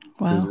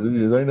 Wow.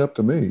 It ain't up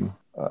to me.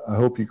 I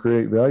hope you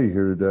create value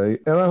here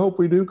today. And I hope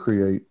we do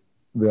create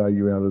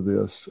value out of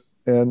this.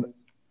 And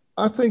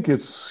I think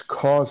it's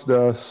caused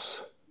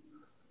us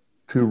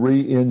to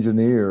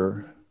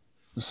re-engineer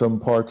some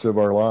parts of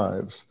our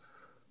lives.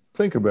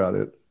 Think about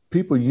it.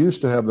 People used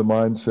to have the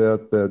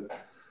mindset that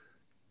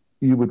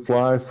you would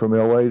fly from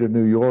LA to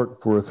New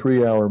York for a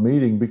 3-hour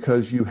meeting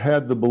because you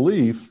had the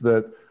belief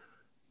that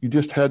you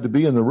just had to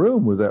be in the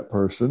room with that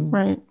person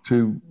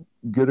to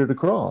get it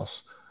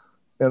across.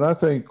 And I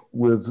think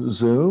with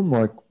Zoom,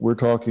 like we're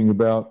talking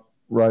about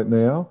right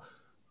now,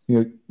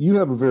 you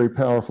have a very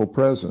powerful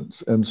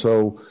presence. And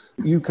so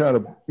you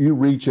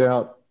reach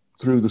out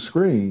through the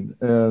screen.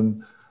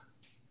 And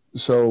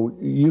so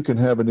you can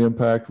have an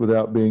impact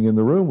without being in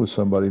the room with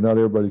somebody. Not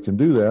everybody can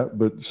do that,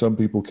 but some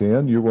people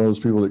can. You're one of those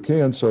people that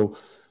can. So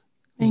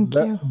Thank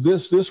you.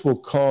 This will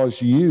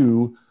cause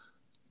you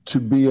to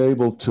be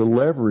able to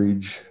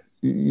leverage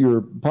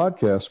your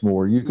podcast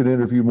more. You can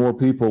interview more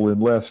people in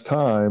less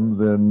time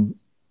than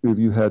if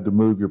you had to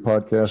move your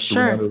podcast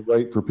around and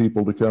wait for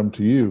people to come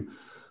to you.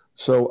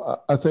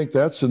 So I think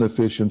that's an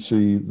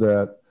efficiency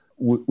that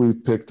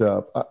we've picked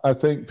up. I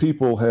think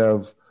people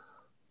have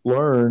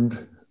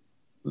learned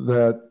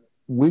that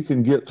we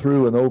can get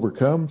through and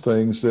overcome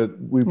things that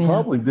we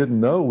probably didn't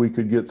know we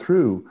could get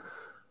through.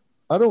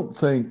 I don't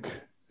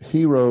think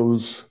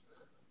heroes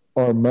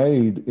are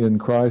made in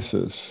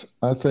crisis.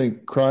 I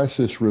think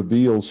crisis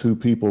reveals who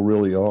people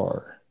really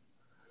are.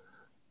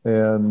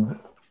 And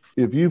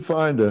if you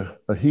find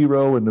a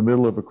hero in the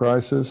middle of a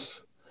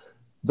crisis,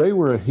 they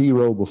were a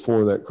hero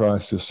before that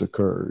crisis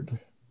occurred.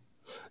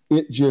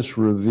 It just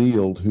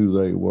revealed who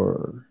they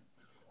were.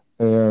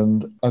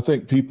 And I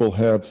think people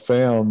have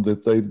found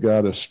that they've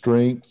got a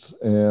strength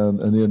and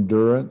an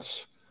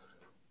endurance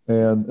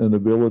and an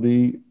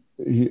ability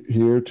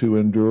here to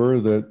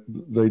endure that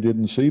they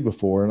didn't see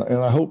before.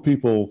 And I hope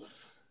people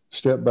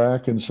step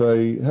back and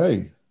say,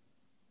 hey,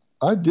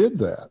 I did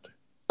that.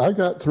 I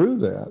got through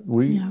that.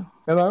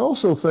 And I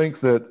also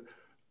think that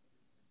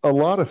a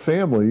lot of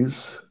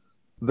families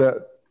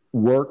that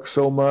work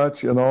so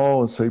much and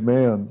all and say,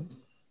 man,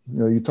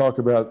 you talk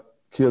about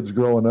kids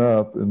growing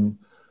up and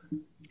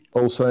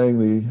old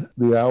saying,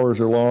 the hours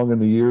are long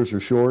and the years are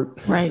short.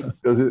 Right.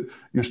 Because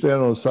you're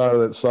standing on the side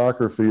of that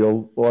soccer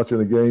field watching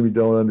a game you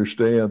don't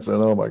understand,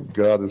 saying, oh my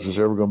God, is this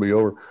ever going to be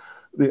over?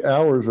 The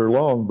hours are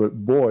long,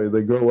 but boy,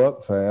 they grow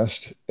up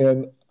fast.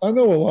 And I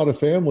know a lot of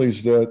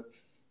families that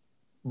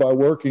by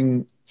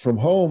working from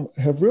home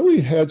have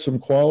really had some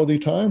quality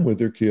time with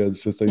their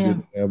kids that they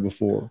didn't have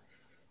before.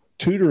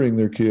 Tutoring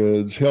their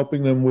kids,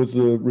 helping them with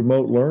the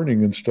remote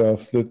learning and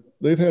stuff, that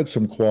they've had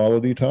some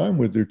quality time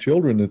with their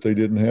children that they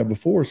didn't have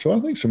before. So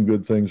I think some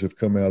good things have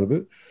come out of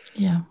it.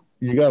 Yeah.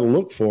 You got to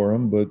look for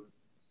them, but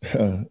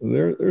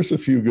there's a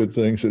few good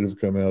things that have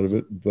come out of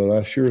it. But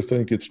I sure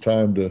think it's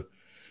time to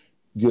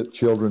get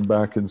children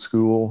back in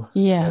school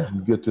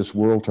and get this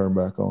world turned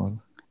back on.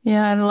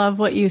 Yeah, I love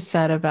what you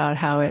said about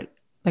how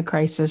the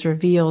crisis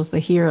reveals the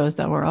heroes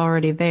that were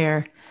already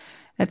there.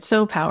 It's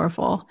so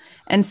powerful.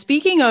 And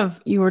speaking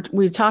of,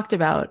 we talked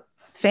about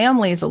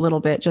families a little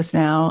bit just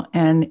now,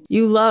 and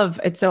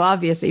it's so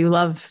obvious that you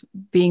love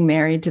being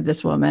married to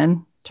this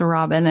woman, to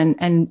Robin,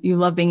 and you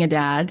love being a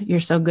dad.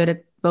 You're so good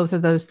at both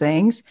of those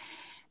things.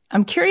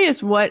 I'm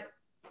curious what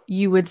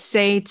you would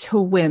say to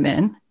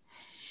women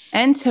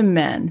and to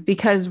men,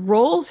 because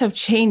roles have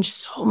changed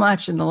so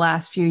much in the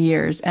last few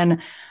years. And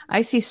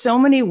I see so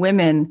many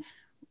women,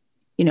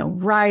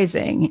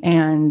 rising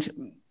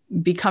and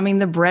becoming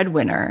the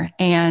breadwinner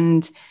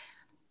and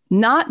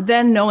not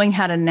then knowing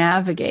how to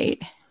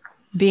navigate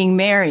being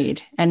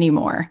married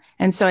anymore.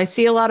 And so I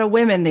see a lot of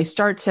women, they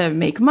start to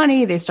make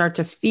money, they start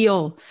to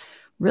feel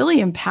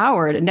really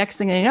empowered. And next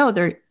thing they know,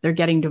 they're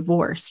getting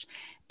divorced.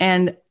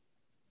 And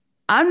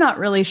I'm not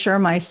really sure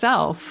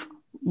myself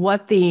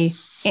what the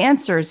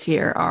answers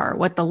here are,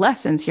 what the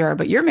lessons here are,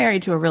 but you're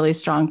married to a really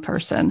strong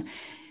person.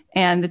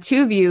 And the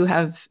two of you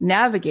have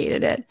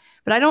navigated it.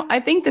 But I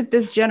think that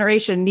this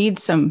generation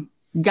needs some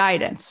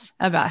guidance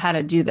about how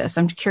to do this.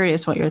 I'm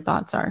curious what your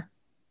thoughts are.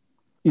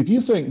 If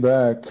you think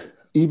back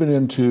even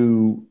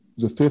into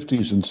the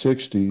 50s and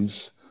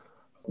 60s,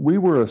 we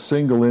were a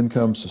single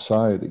income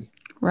society.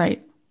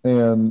 Right.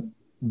 And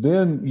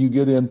then you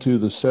get into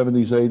the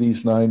 70s,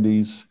 80s,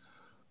 90s,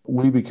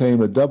 we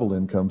became a double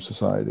income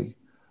society.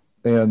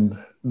 And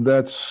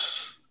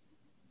that's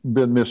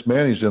been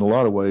mismanaged in a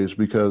lot of ways,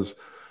 because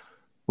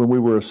when we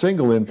were a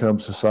single income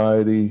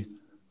society,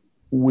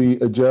 we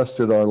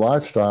adjusted our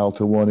lifestyle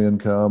to one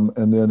income.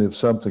 And then if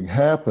something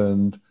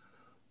happened,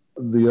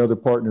 the other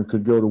partner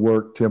could go to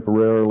work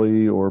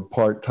temporarily or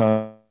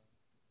part-time.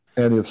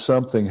 And if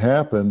something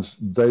happens,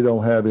 they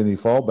don't have any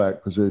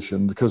fallback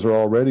position because they're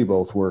already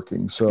both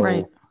working.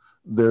 So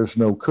there's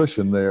no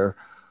cushion there.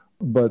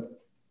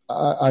 But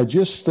I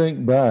just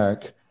think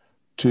back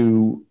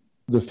to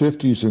the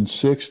 50s and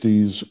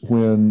 60s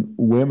when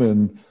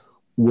women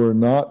were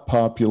not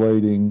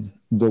populating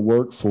the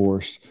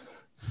workforce.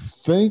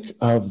 Think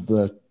of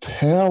the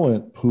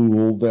talent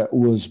pool that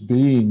was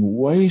being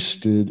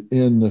wasted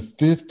in the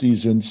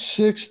 50s and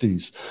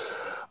 60s.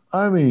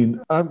 I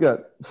mean, I've got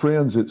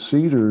friends at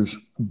Cedars,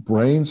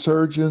 brain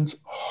surgeons,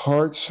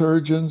 heart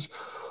surgeons.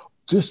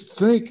 Just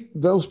think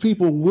those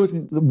people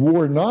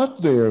were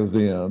not there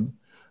then,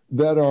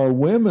 that are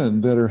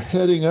women that are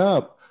heading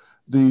up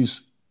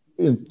these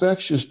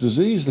infectious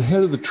disease. The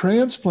head of the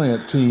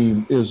transplant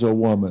team is a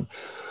woman.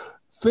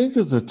 Think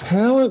of the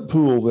talent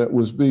pool that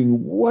was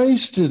being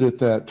wasted at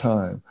that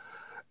time.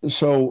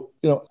 So,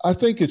 I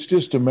think it's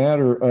just a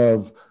matter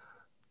of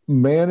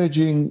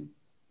managing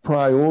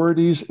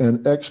priorities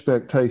and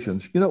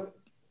expectations.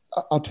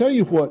 I'll tell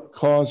you what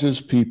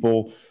causes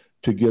people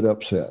to get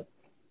upset.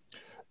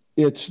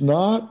 It's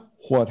not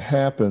what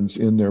happens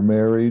in their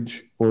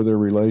marriage or their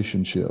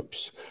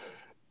relationships.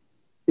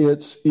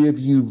 It's if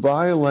you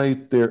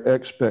violate their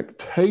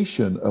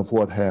expectation of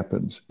what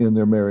happens in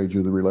their marriage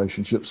or the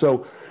relationship.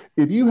 So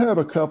if you have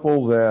a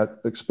couple that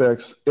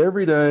expects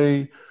every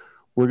day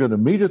we're going to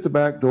meet at the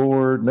back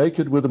door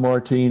naked with a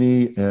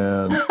martini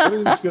and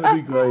everything's going to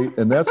be great.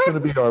 And that's going to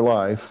be our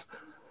life.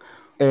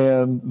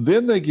 And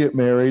then they get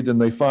married and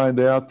they find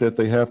out that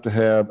they have to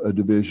have a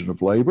division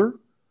of labor,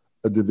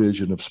 a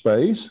division of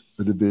space,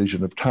 a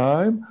division of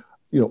time,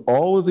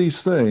 all of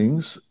these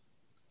things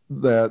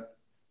that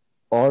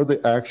are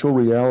the actual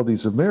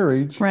realities of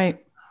marriage.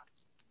 Right.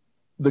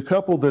 The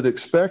couple that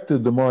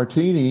expected the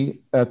martini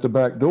at the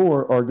back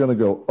door are going to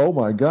go, oh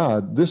my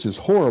God, this is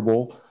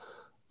horrible.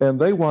 And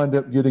they wind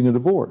up getting a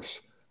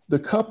divorce. The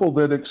couple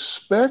that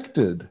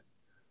expected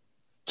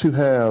to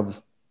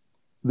have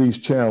these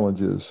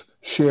challenges,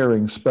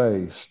 sharing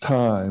space,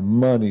 time,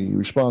 money,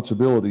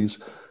 responsibilities,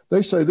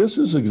 they say, this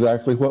is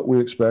exactly what we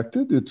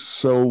expected.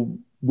 So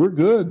we're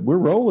good. We're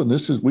rolling.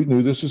 We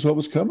knew this is what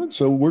was coming.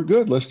 So we're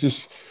good. Let's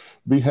just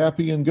be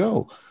happy and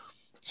go.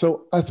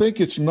 So I think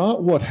it's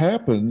not what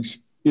happens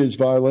is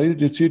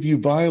violated. It's if you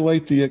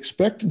violate the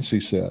expectancy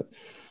set.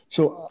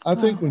 So I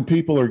think when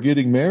people are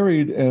getting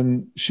married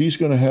and she's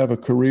going to have a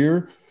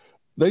career,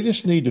 they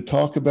just need to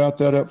talk about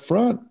that up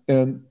front.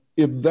 And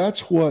if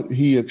that's what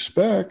he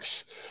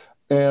expects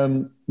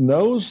and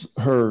knows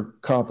her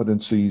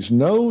competencies,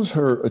 knows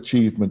her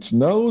achievements,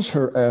 knows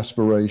her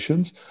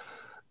aspirations,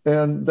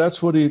 and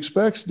that's what he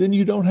expects, then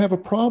you don't have a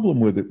problem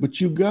with it. But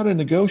you've got to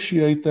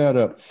negotiate that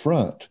up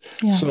front.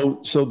 Yeah.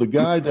 So the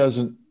guy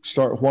doesn't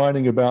start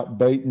whining about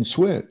bait and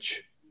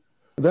switch.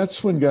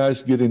 That's when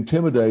guys get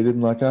intimidated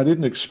and like, I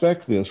didn't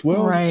expect this.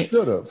 Well, right. You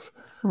should have.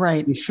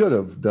 Right. You should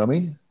have,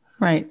 dummy.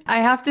 Right. I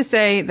have to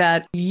say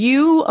that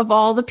you, of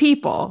all the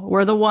people,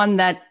 were the one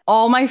that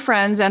all my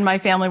friends and my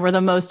family were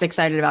the most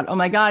excited about. Oh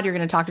my God, you're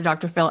going to talk to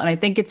Dr. Phil. And I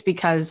think it's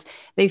because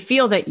they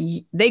feel that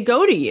they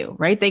go to you,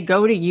 right? They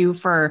go to you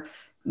for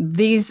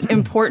these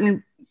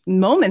important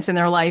moments in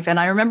their life. And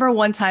I remember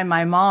one time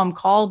my mom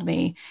called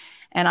me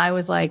and I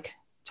was like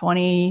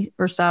 20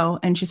 or so.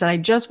 And she said, I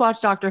just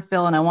watched Dr.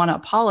 Phil and I want to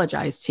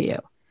apologize to you.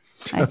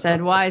 I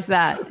said, why is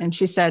that? And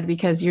she said,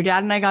 because your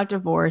dad and I got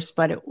divorced,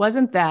 but it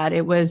wasn't that.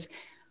 It was,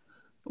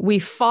 we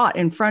fought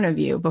in front of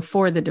you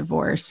before the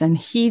divorce. And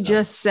he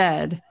just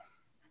said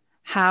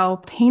how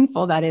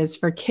painful that is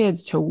for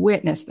kids to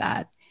witness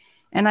that.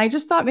 And I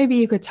just thought maybe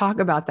you could talk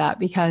about that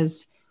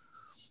because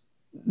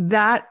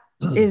that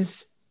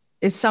is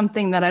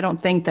something that I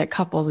don't think that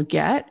couples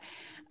get.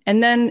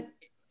 And then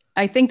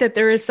I think that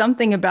there is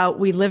something about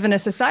we live in a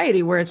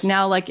society where it's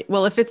now like,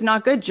 well, if it's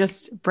not good,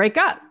 just break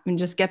up and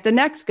just get the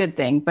next good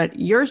thing. But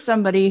you're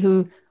somebody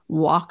who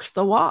walks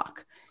the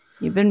walk.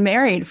 You've been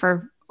married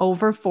for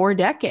over 4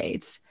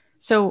 decades.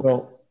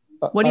 So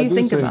what do you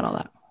think about all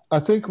that? I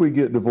think we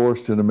get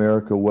divorced in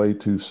America way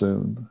too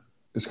soon.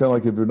 It's kind of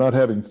like if you're not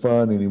having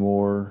fun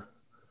anymore,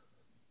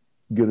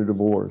 get a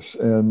divorce.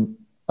 And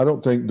I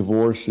don't think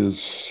divorce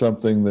is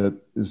something that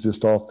is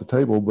just off the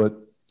table, but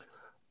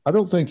I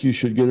don't think you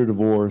should get a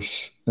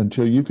divorce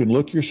until you can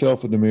look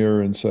yourself in the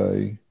mirror and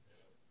say,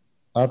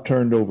 I've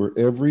turned over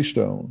every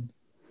stone.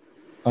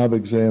 I've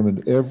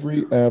examined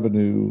every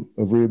avenue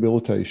of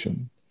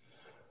rehabilitation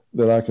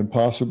that I can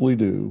possibly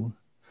do.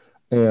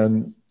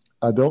 And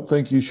I don't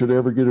think you should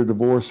ever get a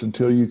divorce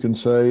until you can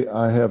say,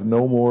 I have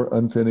no more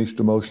unfinished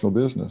emotional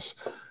business.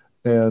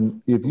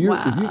 And if you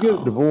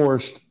get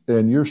divorced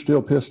and you're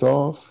still pissed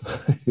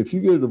off, if you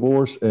get a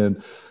divorce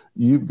and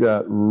you've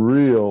got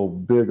real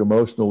big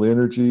emotional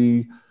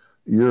energy,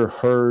 you're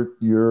hurt,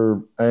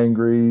 you're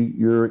angry,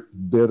 you're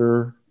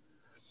bitter,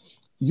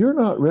 you're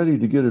not ready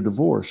to get a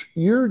divorce.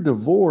 Your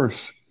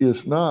divorce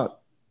is not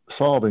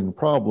solving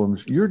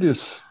problems. You're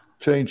just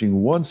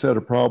changing one set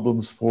of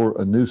problems for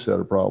a new set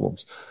of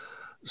problems.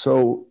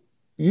 So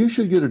you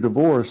should get a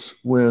divorce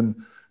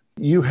when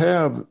you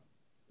have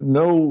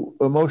no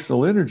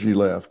emotional energy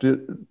left.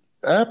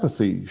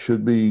 Apathy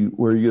should be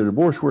where you get a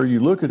divorce, where you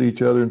look at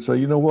each other and say,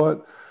 you know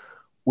what?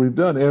 We've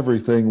done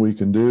everything we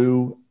can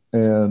do,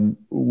 and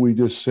we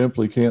just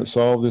simply can't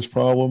solve this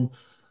problem.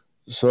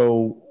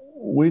 So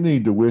we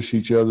need to wish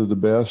each other the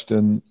best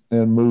and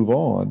move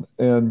on.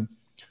 And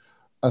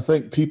I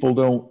think people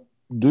don't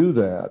do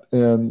that.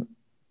 And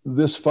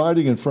this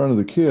fighting in front of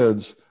the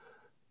kids,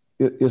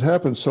 it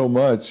happens so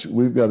much.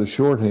 We've got a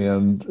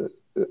shorthand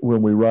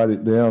when we write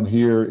it down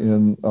here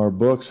in our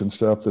books and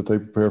stuff that they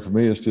prepare for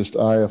me. It's just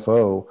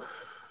IFO,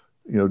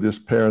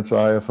 just parents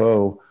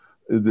IFO,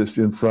 just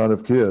in front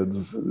of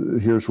kids.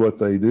 Here's what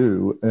they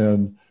do.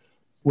 And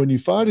when you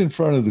fight in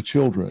front of the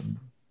children,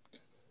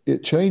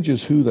 it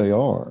changes who they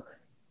are.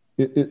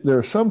 There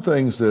are some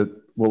things that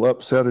will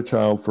upset a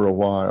child for a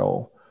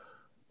while,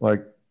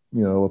 like,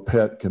 a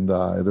pet can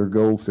die. Their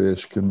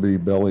goldfish can be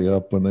belly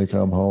up when they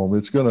come home.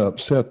 It's going to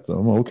upset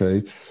them,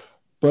 okay,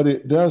 but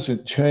it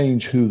doesn't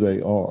change who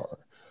they are.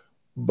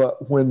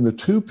 But when the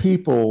two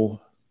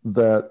people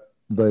that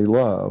they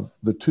love,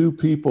 the two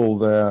people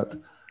that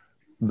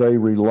they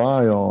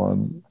rely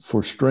on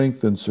for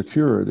strength and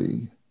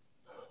security,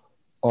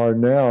 are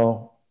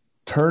now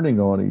turning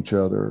on each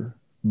other,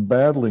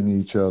 battling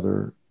each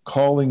other,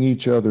 calling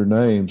each other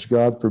names,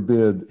 God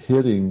forbid,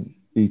 hitting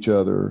each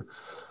other,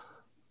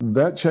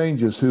 that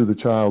changes who the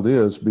child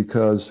is,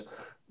 because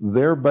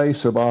their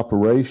base of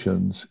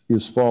operations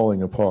is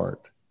falling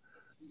apart.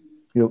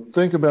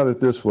 Think about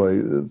it this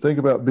way. Think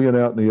about being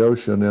out in the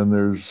ocean and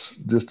there's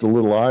just a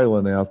little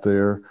island out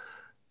there.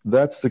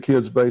 That's the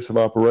kid's base of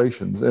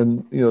operations.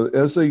 And,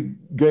 as they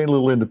gain a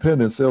little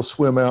independence, they'll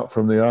swim out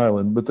from the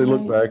island, but they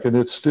look back and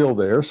it's still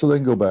there, so they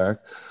can go back.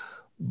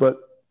 But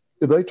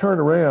if they turn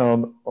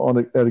around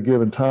at a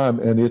given time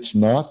and it's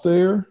not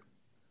there,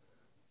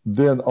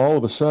 then all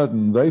of a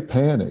sudden they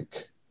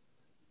panic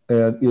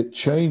and it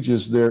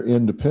changes their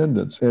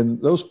independence. And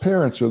those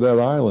parents are that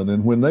island.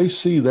 And when they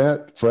see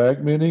that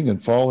fragmenting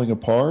and falling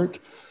apart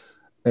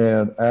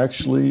and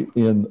actually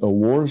in a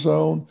war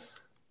zone,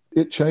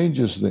 it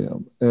changes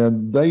them.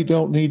 And they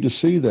don't need to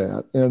see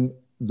that. And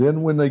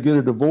then when they get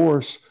a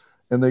divorce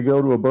and they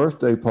go to a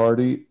birthday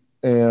party,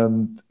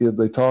 and if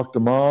they talk to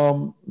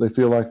mom, they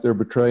feel like they're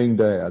betraying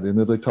dad. And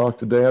if they talk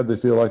to dad, they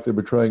feel like they're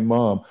betraying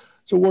mom.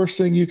 It's the worst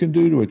thing you can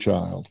do to a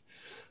child.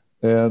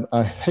 And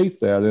I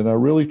hate that. And I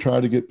really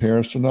try to get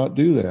parents to not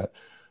do that.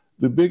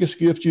 The biggest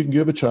gift you can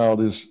give a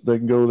child is they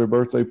can go to their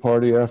birthday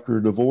party after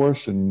a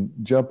divorce and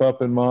jump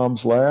up in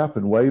mom's lap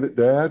and wave at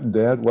dad, and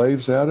dad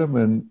waves at them.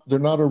 And they're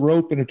not a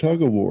rope in a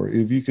tug of war.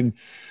 If you can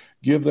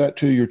give that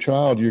to your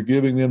child, you're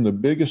giving them the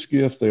biggest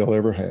gift they'll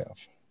ever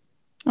have.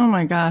 Oh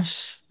my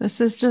gosh, this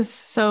is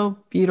just so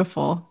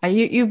beautiful.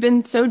 You've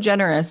been so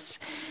generous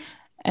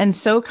and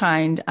so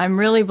kind. I'm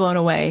really blown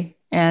away.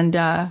 And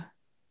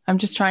I'm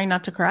just trying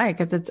not to cry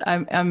because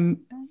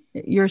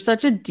you're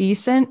such a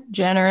decent,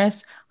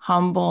 generous,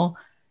 humble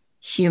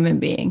human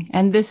being.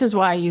 And this is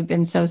why you've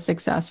been so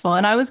successful.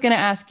 And I was going to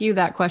ask you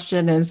that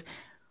question is,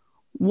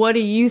 what do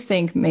you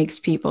think makes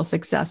people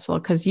successful?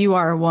 Because you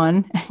are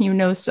one and you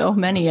know so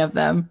many of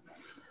them.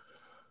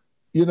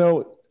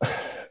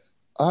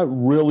 I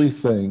really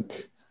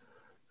think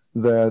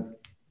that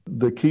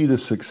the key to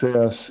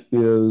success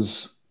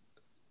is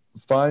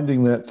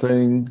finding that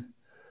thing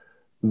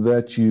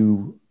that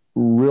you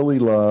really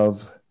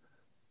love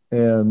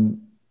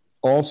and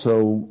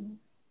also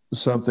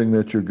something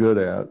that you're good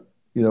at.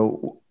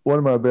 One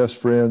of my best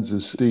friends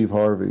is Steve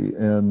Harvey,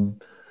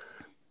 and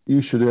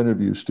you should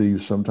interview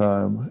Steve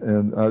sometime,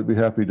 and I'd be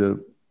happy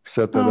to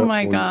set that up. Oh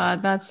my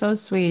God, that's so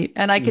sweet.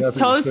 And I could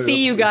so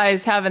see you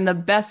guys having the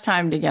best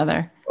time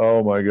together.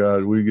 Oh my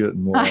God, we get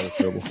in a lot of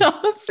trouble. So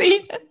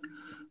see.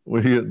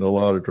 We get in a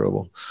lot of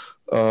trouble.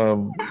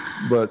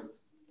 But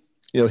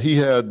he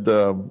had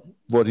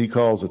what he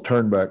calls a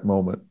turnback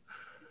moment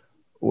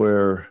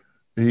where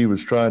he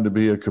was trying to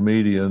be a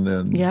comedian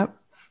and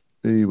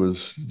he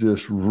was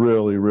just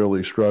really,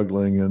 really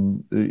struggling.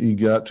 And he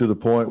got to the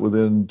point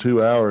within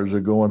 2 hours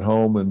of going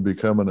home and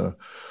becoming a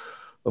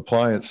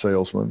appliance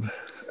salesman.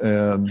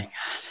 And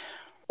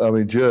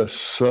just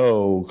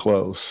so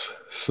close.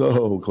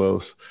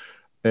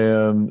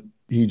 And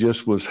he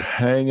just was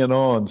hanging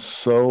on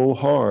so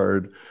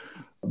hard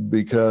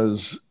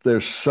because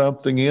there's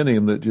something in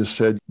him that just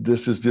said,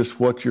 this is just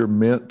what you're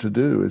meant to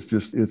do.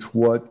 It's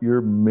what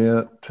you're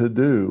meant to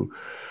do.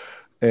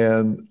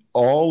 And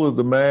all of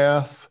the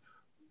math,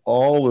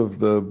 all of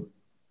the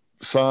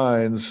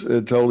signs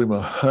had told him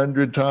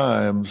 100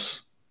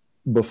 times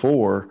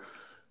before,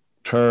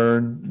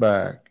 turn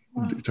back.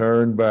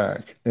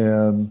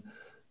 And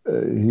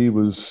he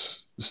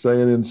was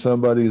staying in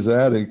somebody's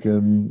attic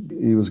and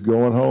he was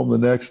going home the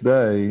next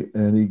day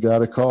and he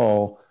got a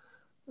call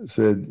that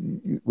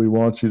said, we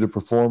want you to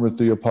perform at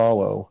the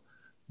Apollo,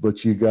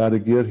 but you got to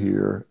get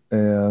here.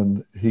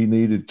 And he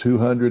needed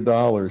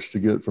 $200 to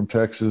get from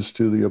Texas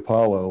to the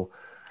Apollo.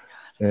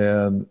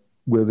 And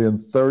within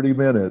 30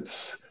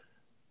 minutes,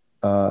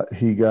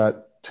 he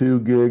got 2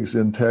 gigs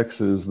in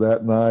Texas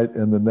that night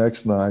and the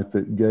next night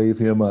that gave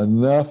him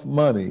enough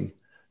money,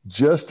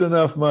 just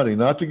enough money,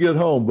 not to get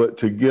home, but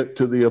to get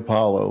to the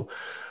Apollo.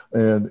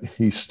 And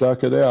he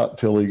stuck it out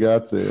till he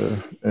got there.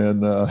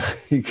 And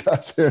he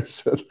got there and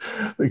said,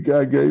 the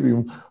guy gave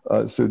him,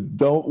 said,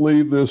 don't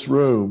leave this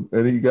room.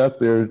 And he got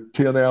there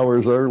 10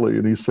 hours early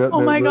and he sat in that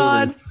room. Oh my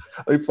God.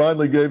 They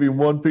finally gave him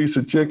 1 piece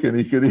of chicken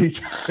he could eat.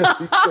 He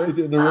stayed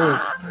in the room.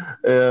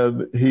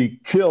 And he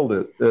killed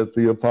it at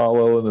the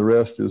Apollo, and the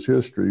rest is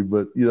history.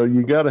 But,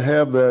 you got to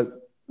have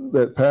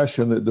that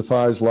passion that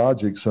defies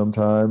logic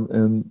sometime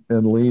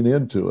and lean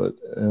into it.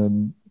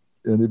 And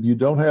if you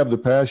don't have the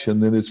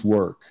passion, then it's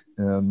work.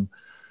 And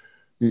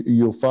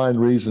you'll find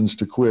reasons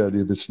to quit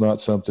if it's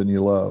not something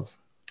you love.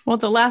 Well,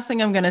 the last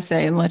thing I'm going to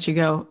say and let you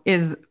go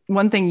is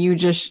one thing you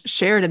just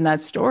shared in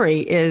that story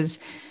is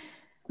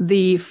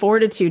the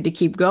fortitude to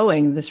keep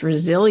going, this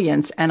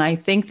resilience. And I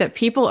think that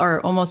people are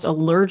almost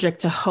allergic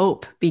to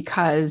hope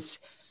because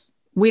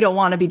we don't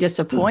want to be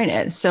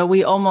disappointed. So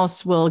we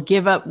almost will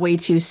give up way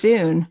too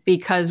soon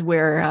because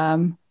we're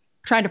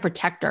trying to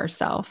protect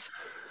ourselves.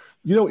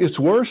 It's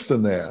worse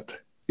than that.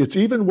 It's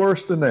even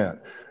worse than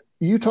that.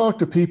 You talk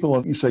to people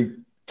and you say,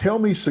 tell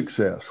me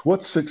success.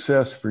 What's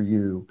success for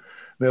you?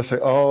 And they'll say,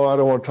 oh, I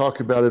don't want to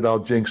talk about it. I'll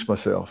jinx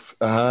myself.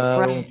 I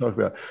don't want to talk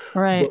about it.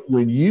 Right. But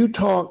when you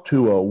talk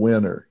to a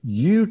winner,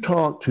 you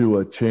talk to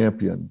a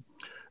champion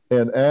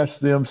and ask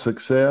them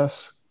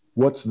success,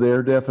 what's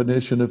their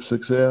definition of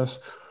success?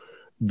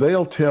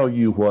 They'll tell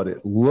you what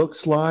it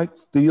looks like,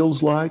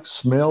 feels like,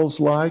 smells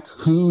like,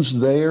 who's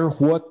there,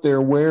 what they're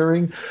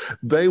wearing.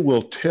 They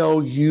will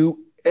tell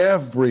you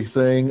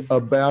everything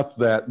about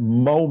that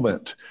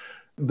moment.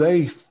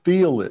 They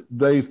feel it.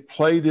 They've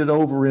played it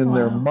over in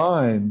their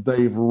mind.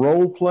 They've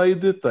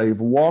role-played it. They've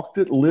walked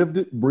it, lived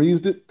it,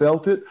 breathed it,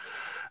 felt it.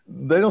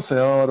 They don't say,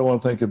 oh, I don't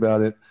want to think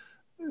about it.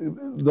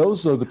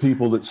 Those are the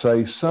people that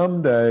say,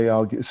 someday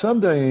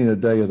ain't a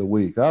day of the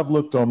week. I've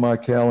looked on my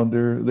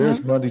calendar.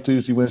 There's Monday,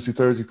 Tuesday, Wednesday,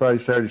 Thursday, Friday,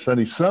 Saturday,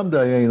 Sunday.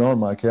 Someday ain't on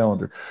my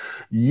calendar.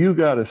 You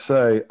got to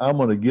say, I'm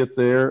going to get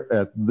there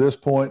at this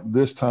point,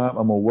 this time.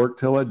 I'm going to work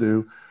till I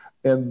do.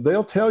 And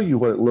they'll tell you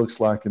what it looks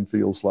like and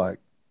feels like.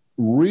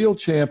 Real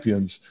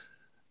champions,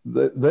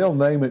 they'll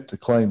name it to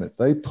claim it.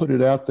 They put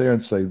it out there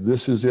and say,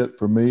 this is it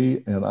for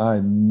me, and I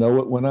know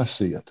it when I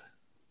see it.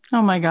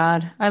 Oh my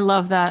God. I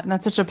love that. And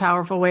that's such a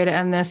powerful way to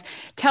end this.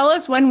 Tell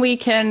us when we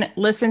can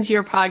listen to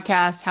your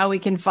podcast, how we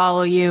can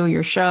follow you,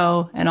 your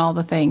show, and all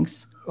the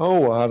things.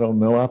 Oh, I don't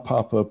know. I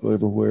pop up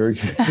everywhere.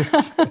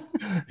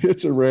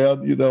 It's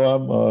around,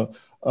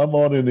 I'm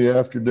on in the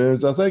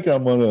afternoons. I think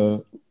I'm going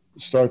to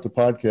start the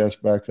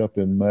podcast back up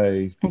in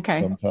May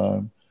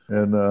sometime.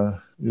 And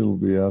it'll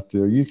be out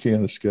there. You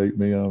can't escape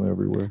me. I'm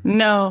everywhere.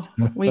 No,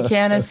 we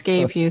can't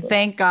escape you.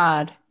 Thank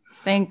God.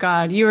 Thank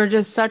God. You are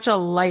just such a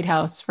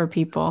lighthouse for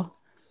people.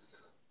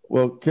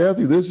 Well,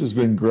 Kathy, this has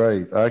been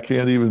great. I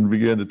can't even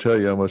begin to tell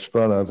you how much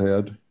fun I've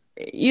had.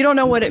 You don't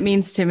know what it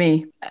means to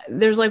me.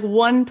 There's like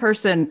one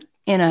person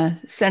in a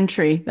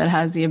century that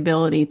has the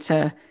ability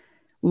to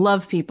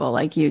love people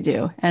like you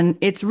do. And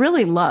it's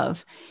really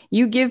love.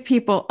 You give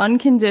people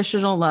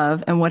unconditional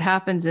love. And what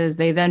happens is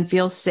they then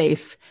feel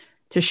safe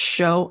to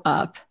show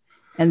up,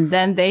 and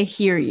then they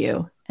hear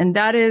you. And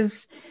that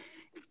is,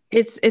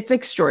 it's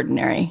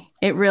extraordinary.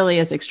 It really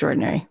is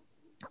extraordinary.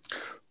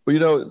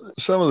 Well,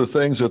 some of the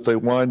things that they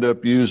wind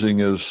up using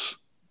as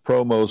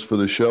promos for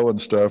the show and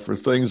stuff are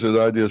things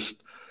that I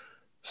just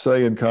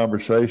say in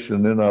conversation,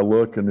 and then I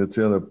look and it's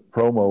in a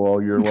promo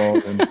all year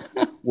long. And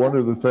one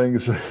of the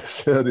things I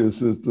said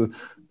is that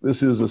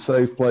this is a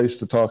safe place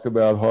to talk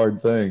about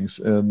hard things.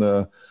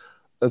 And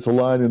that's a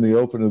line in the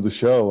open of the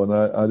show. And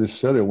I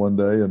just said it one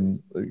day,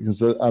 and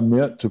because I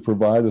meant to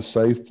provide a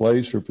safe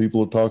place for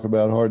people to talk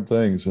about hard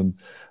things. And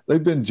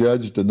they've been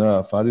judged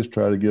enough. I just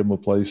try to give them a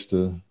place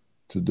to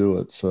do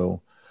it.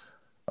 So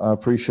I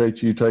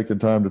appreciate you taking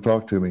time to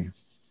talk to me.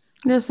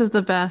 This is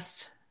the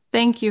best.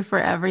 Thank you for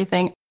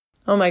everything.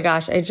 Oh my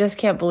gosh, I just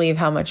can't believe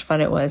how much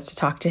fun it was to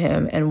talk to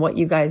him. And what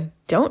you guys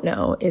don't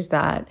know is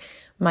that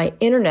my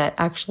internet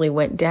actually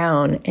went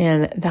down,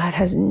 and that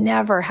has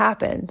never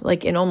happened.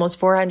 Like in almost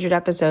 400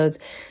 episodes,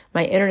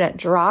 my internet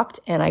dropped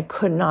and I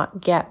could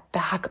not get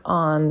back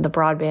on the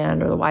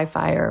broadband or the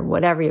Wi-Fi or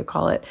whatever you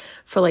call it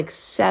for like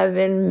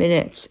 7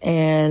 minutes.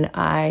 And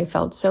I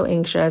felt so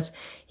anxious.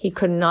 He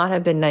could not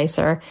have been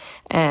nicer,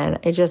 and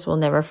I just will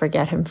never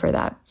forget him for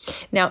that.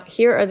 Now,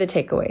 here are the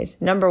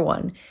takeaways. Number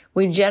 1,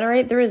 we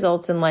generate the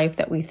results in life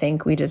that we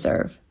think we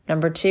deserve.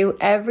 Number 2,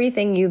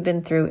 everything you've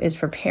been through is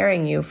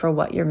preparing you for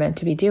what you're meant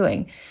to be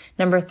doing.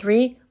 Number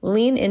 3,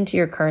 lean into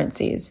your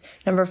currencies.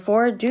 Number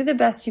 4, do the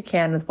best you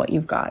can with what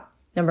you've got.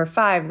 Number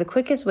 5, the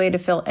quickest way to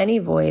fill any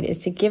void is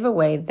to give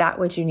away that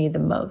which you need the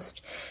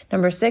most.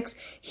 Number 6,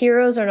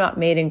 heroes are not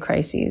made in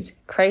crises.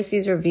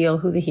 Crises reveal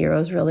who the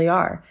heroes really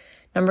are.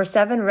 Number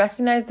 7,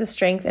 recognize the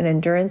strength and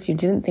endurance you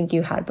didn't think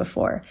you had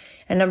before.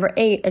 And number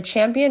 8, a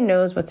champion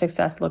knows what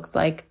success looks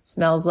like,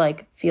 smells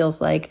like,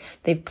 feels like.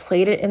 They've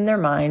played it in their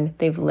mind.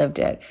 They've lived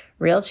it.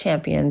 Real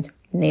champions,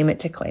 name it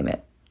to claim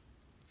it.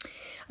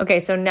 Okay,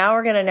 so now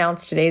we're going to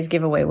announce today's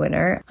giveaway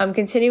winner. I'm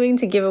continuing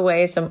to give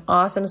away some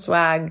awesome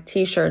swag,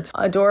 t-shirts,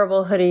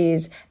 adorable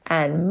hoodies,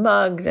 and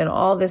mugs, and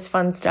all this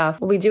fun stuff.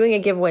 We'll be doing a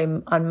giveaway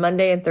on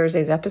Monday and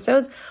Thursday's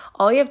episodes.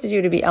 All you have to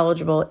do to be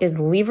eligible is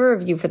leave a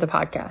review for the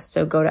podcast.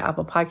 So go to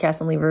Apple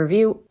Podcasts and leave a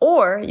review,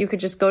 or you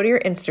could just go to your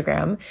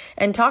Instagram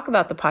and talk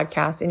about the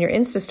podcast in your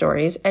Insta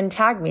stories and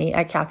tag me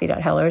at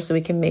Kathy.Heller so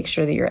we can make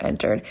sure that you're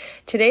entered.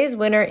 Today's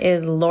winner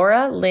is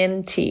Laura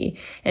Lynn T.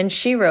 And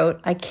she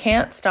wrote, I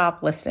can't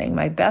stop listening.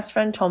 My best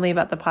friend told me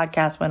about the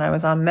podcast when I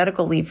was on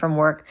medical leave from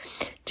work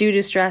due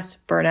to stress,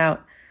 burnout,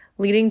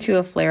 leading to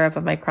a flare-up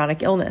of my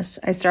chronic illness.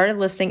 I started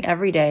listening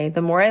every day.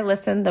 The more I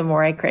listened, the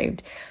more I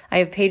craved. I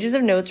have pages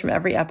of notes from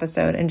every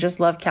episode and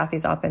just love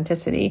Kathy's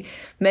authenticity.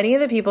 Many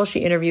of the people she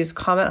interviews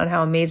comment on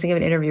how amazing of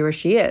an interviewer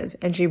she is,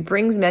 and she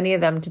brings many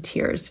of them to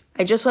tears.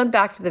 I just went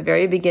back to the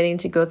very beginning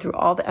to go through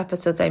all the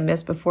episodes I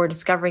missed before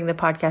discovering the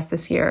podcast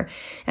this year,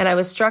 and I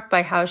was struck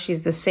by how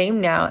she's the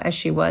same now as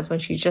she was when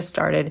she just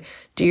started.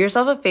 Do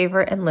yourself a favor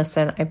and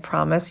listen. I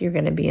promise you're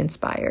going to be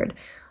inspired.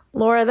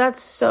 Laura, that's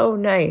so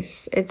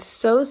nice. It's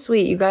so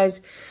sweet. You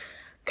guys,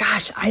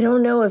 gosh, I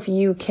don't know if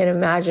you can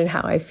imagine how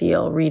I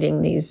feel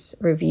reading these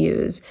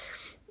reviews.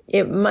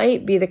 It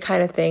might be the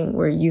kind of thing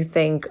where you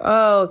think,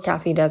 oh,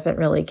 Kathy doesn't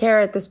really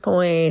care at this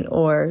point,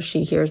 or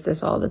she hears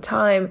this all the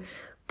time.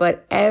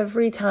 But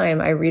every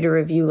time I read a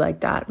review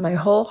like that, my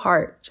whole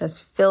heart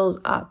just fills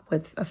up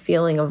with a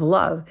feeling of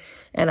love.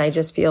 And I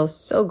just feel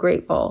so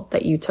grateful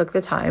that you took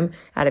the time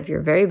out of your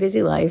very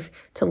busy life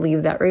to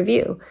leave that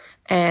review.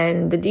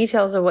 And the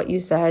details of what you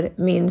said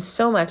mean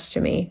so much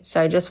to me.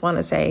 So I just want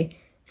to say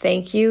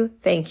thank you.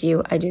 Thank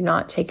you. I do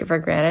not take it for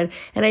granted.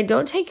 And I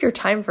don't take your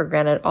time for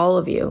granted, all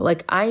of you.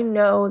 Like, I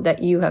know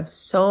that you have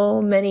so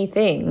many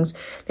things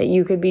that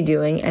you could be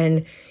doing,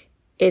 and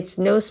it's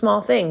no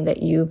small thing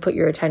that you put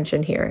your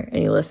attention here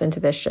and you listen to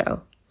this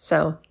show.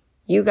 So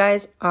you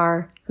guys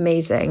are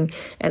amazing,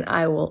 and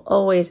I will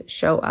always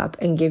show up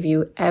and give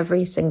you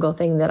every single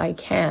thing that I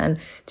can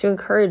to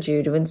encourage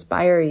you, to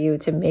inspire you,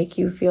 to make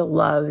you feel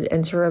loved,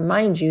 and to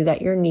remind you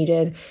that you're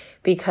needed,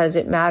 because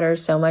it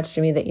matters so much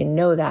to me that you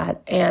know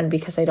that, and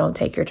because I don't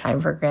take your time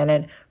for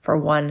granted for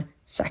 1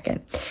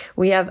 second.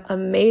 We have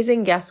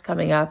amazing guests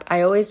coming up.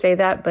 I always say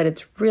that, but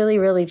it's really,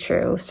 really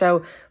true.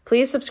 So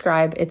please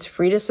subscribe. It's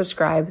free to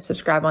subscribe.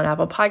 Subscribe on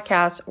Apple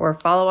Podcasts or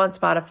follow on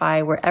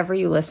Spotify, wherever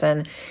you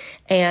listen.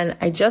 And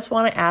I just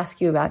want to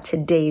ask you about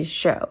today's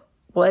show.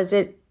 Was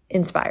it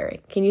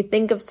inspiring? Can you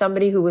think of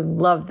somebody who would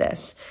love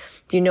this?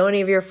 Do you know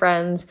any of your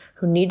friends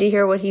who need to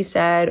hear what he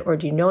said? Or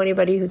do you know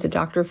anybody who's a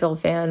Dr. Phil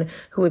fan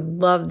who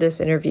would love this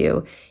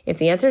interview? If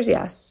the answer is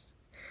yes,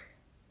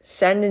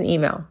 send an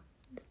email,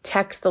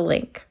 text the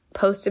link,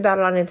 post about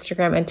it on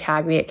Instagram, and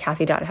tag me at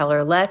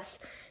Kathy.Heller. Let's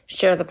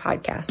share the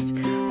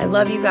podcast. I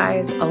love you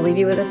guys. I'll leave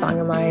you with a song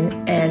of mine.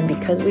 And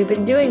because we've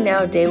been doing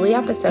now daily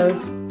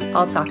episodes,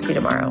 I'll talk to you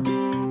tomorrow.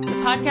 The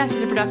podcast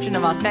is a production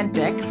of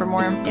Authentic. For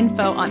more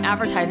info on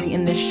advertising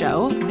in this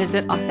show,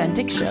 visit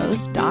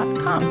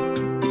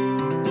AuthenticShows.com.